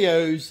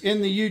videos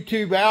in the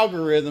YouTube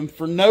algorithm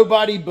for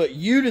nobody but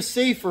you to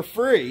see for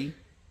free,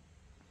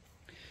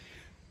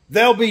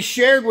 they'll be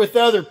shared with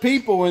other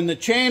people and the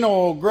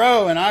channel will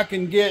grow, and I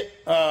can get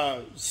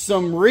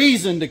some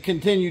reason to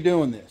continue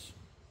doing this.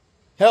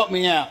 Help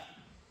me out.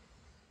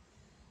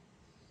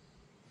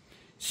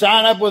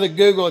 Sign up with a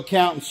Google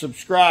account and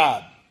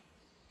subscribe.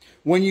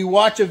 When you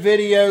watch a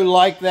video,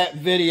 like that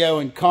video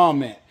and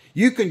comment.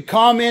 You can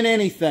comment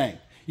anything.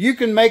 You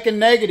can make a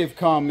negative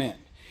comment.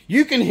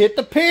 You can hit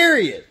the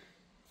period.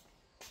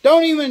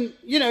 Don't even,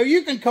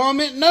 you can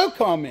comment no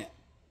comment.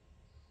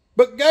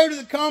 But go to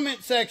the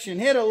comment section,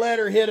 hit a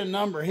letter, hit a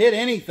number, hit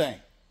anything.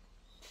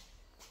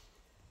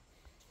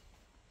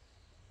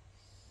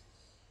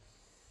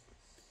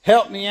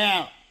 Help me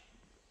out.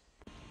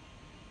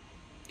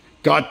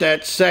 Got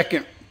that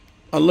second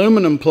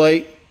aluminum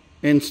plate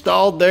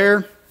installed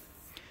there.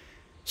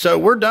 So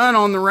we're done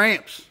on the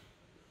ramps.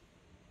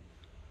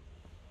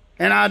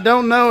 And I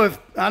don't know if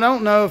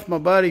my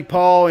buddy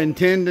Paul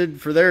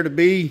intended for there to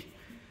be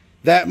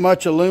that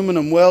much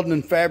aluminum welding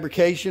and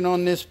fabrication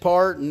on this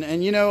part. And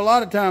a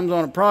lot of times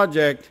on a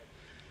project,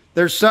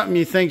 there's something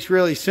you think's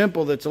really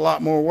simple that's a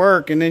lot more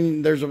work, and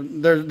then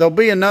there'll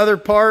be another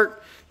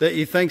part that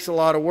you think's a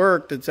lot of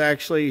work that's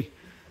actually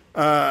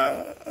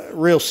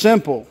real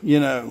simple,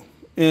 and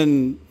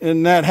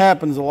that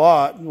happens a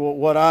lot,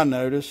 what I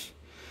notice.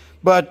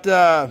 But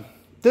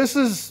this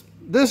is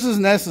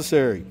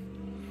necessary.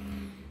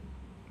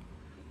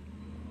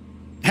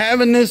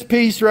 Having this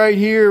piece right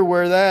here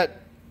where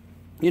that,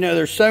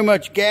 there's so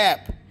much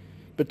gap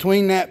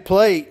between that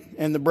plate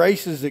and the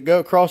braces that go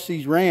across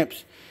these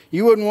ramps,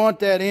 you wouldn't want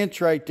that inch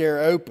right there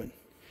open.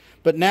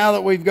 But now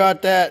that we've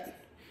got that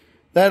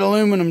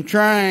aluminum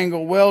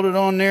triangle welded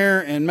on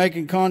there and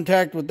making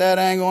contact with that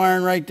angle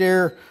iron right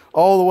there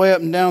all the way up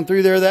and down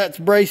through there, that's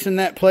bracing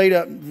that plate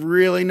up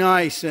really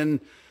nice. And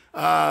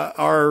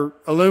our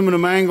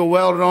aluminum angle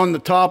welded on the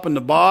top and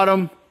the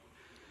bottom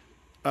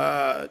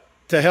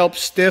to help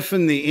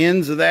stiffen the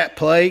ends of that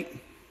plate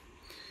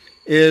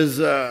is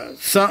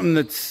something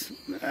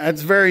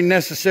that's very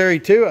necessary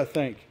too, I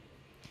think.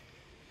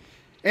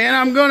 And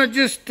I'm gonna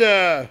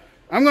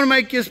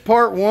make this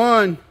part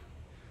one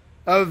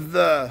of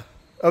the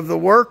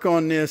work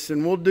on this,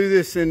 and we'll do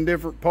this in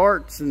different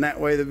parts, and that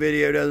way the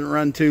video doesn't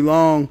run too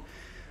long.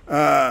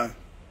 Now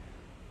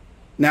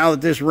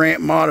that this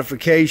ramp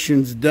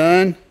modification's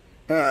done,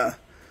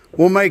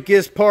 we'll make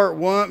this part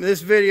one.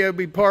 This video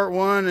be part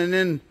one, and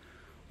then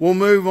we'll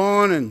move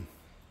on and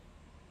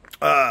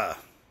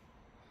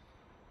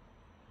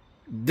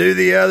do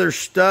the other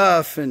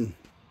stuff. And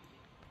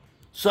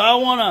so I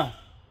want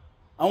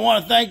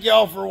to thank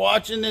y'all for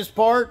watching this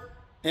part.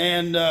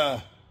 And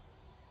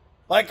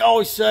like I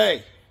always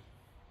say,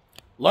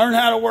 learn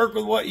how to work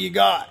with what you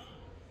got.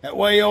 That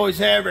way you always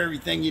have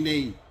everything you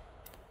need.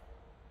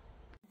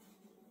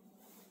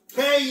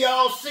 Hey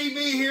y'all, see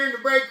me here in the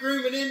break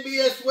room at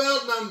NBS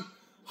Welding. I'm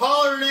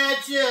hollering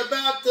at you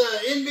about the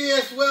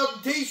NBS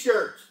Welding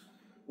t-shirts.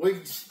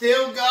 We've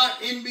still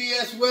got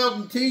NBS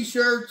Welding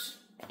t-shirts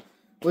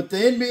with the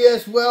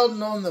NBS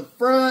Welding on the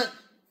front,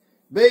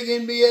 big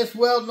NBS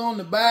Welding on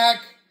the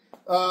back.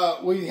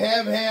 We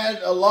have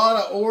had a lot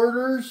of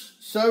orders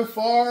so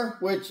far,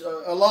 which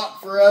a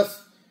lot for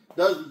us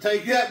doesn't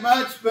take that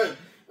much, but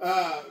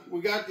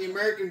we got the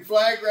American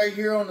flag right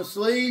here on the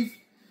sleeve.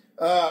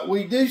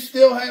 We do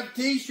still have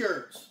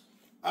t-shirts.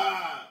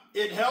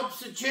 It helps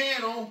the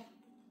channel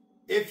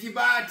if you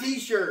buy a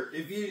t-shirt.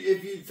 If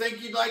you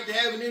think you'd like to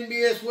have an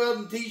NBS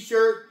Welding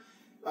t-shirt,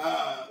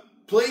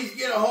 please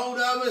get a hold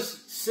of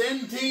us.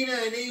 Send Tina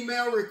an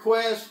email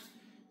request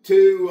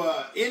to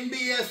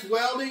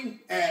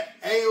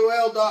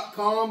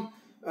nbswelding@aol.com.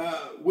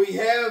 We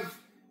have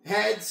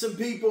had some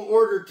people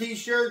order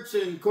t-shirts,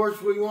 and of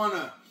course we want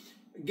to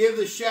give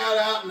the shout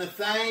out and the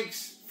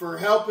thanks for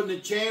helping the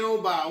channel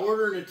by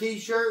ordering a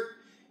t-shirt.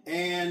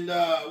 And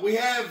we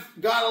have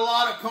got a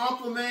lot of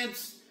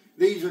compliments.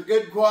 These are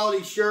good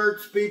quality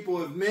shirts. People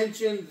have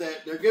mentioned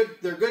that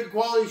they're good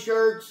quality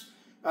shirts.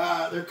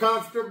 They're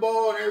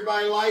comfortable and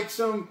everybody likes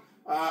them.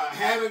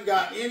 Haven't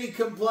got any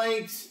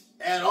complaints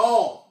at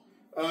all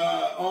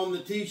on the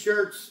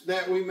t-shirts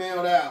that we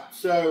mailed out.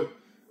 So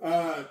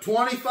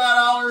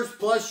 $25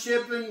 plus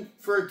shipping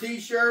for a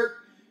t-shirt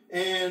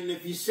And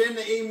if you send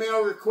the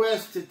email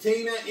request to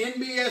Tina,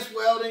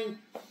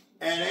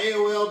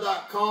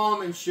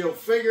 nbswelding@aol.com, and she'll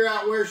figure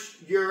out where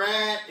you're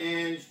at,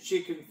 and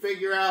she can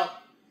figure out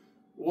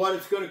what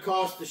it's going to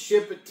cost to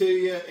ship it to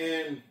you,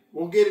 and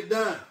we'll get it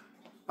done.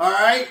 All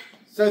right?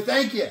 So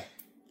thank you.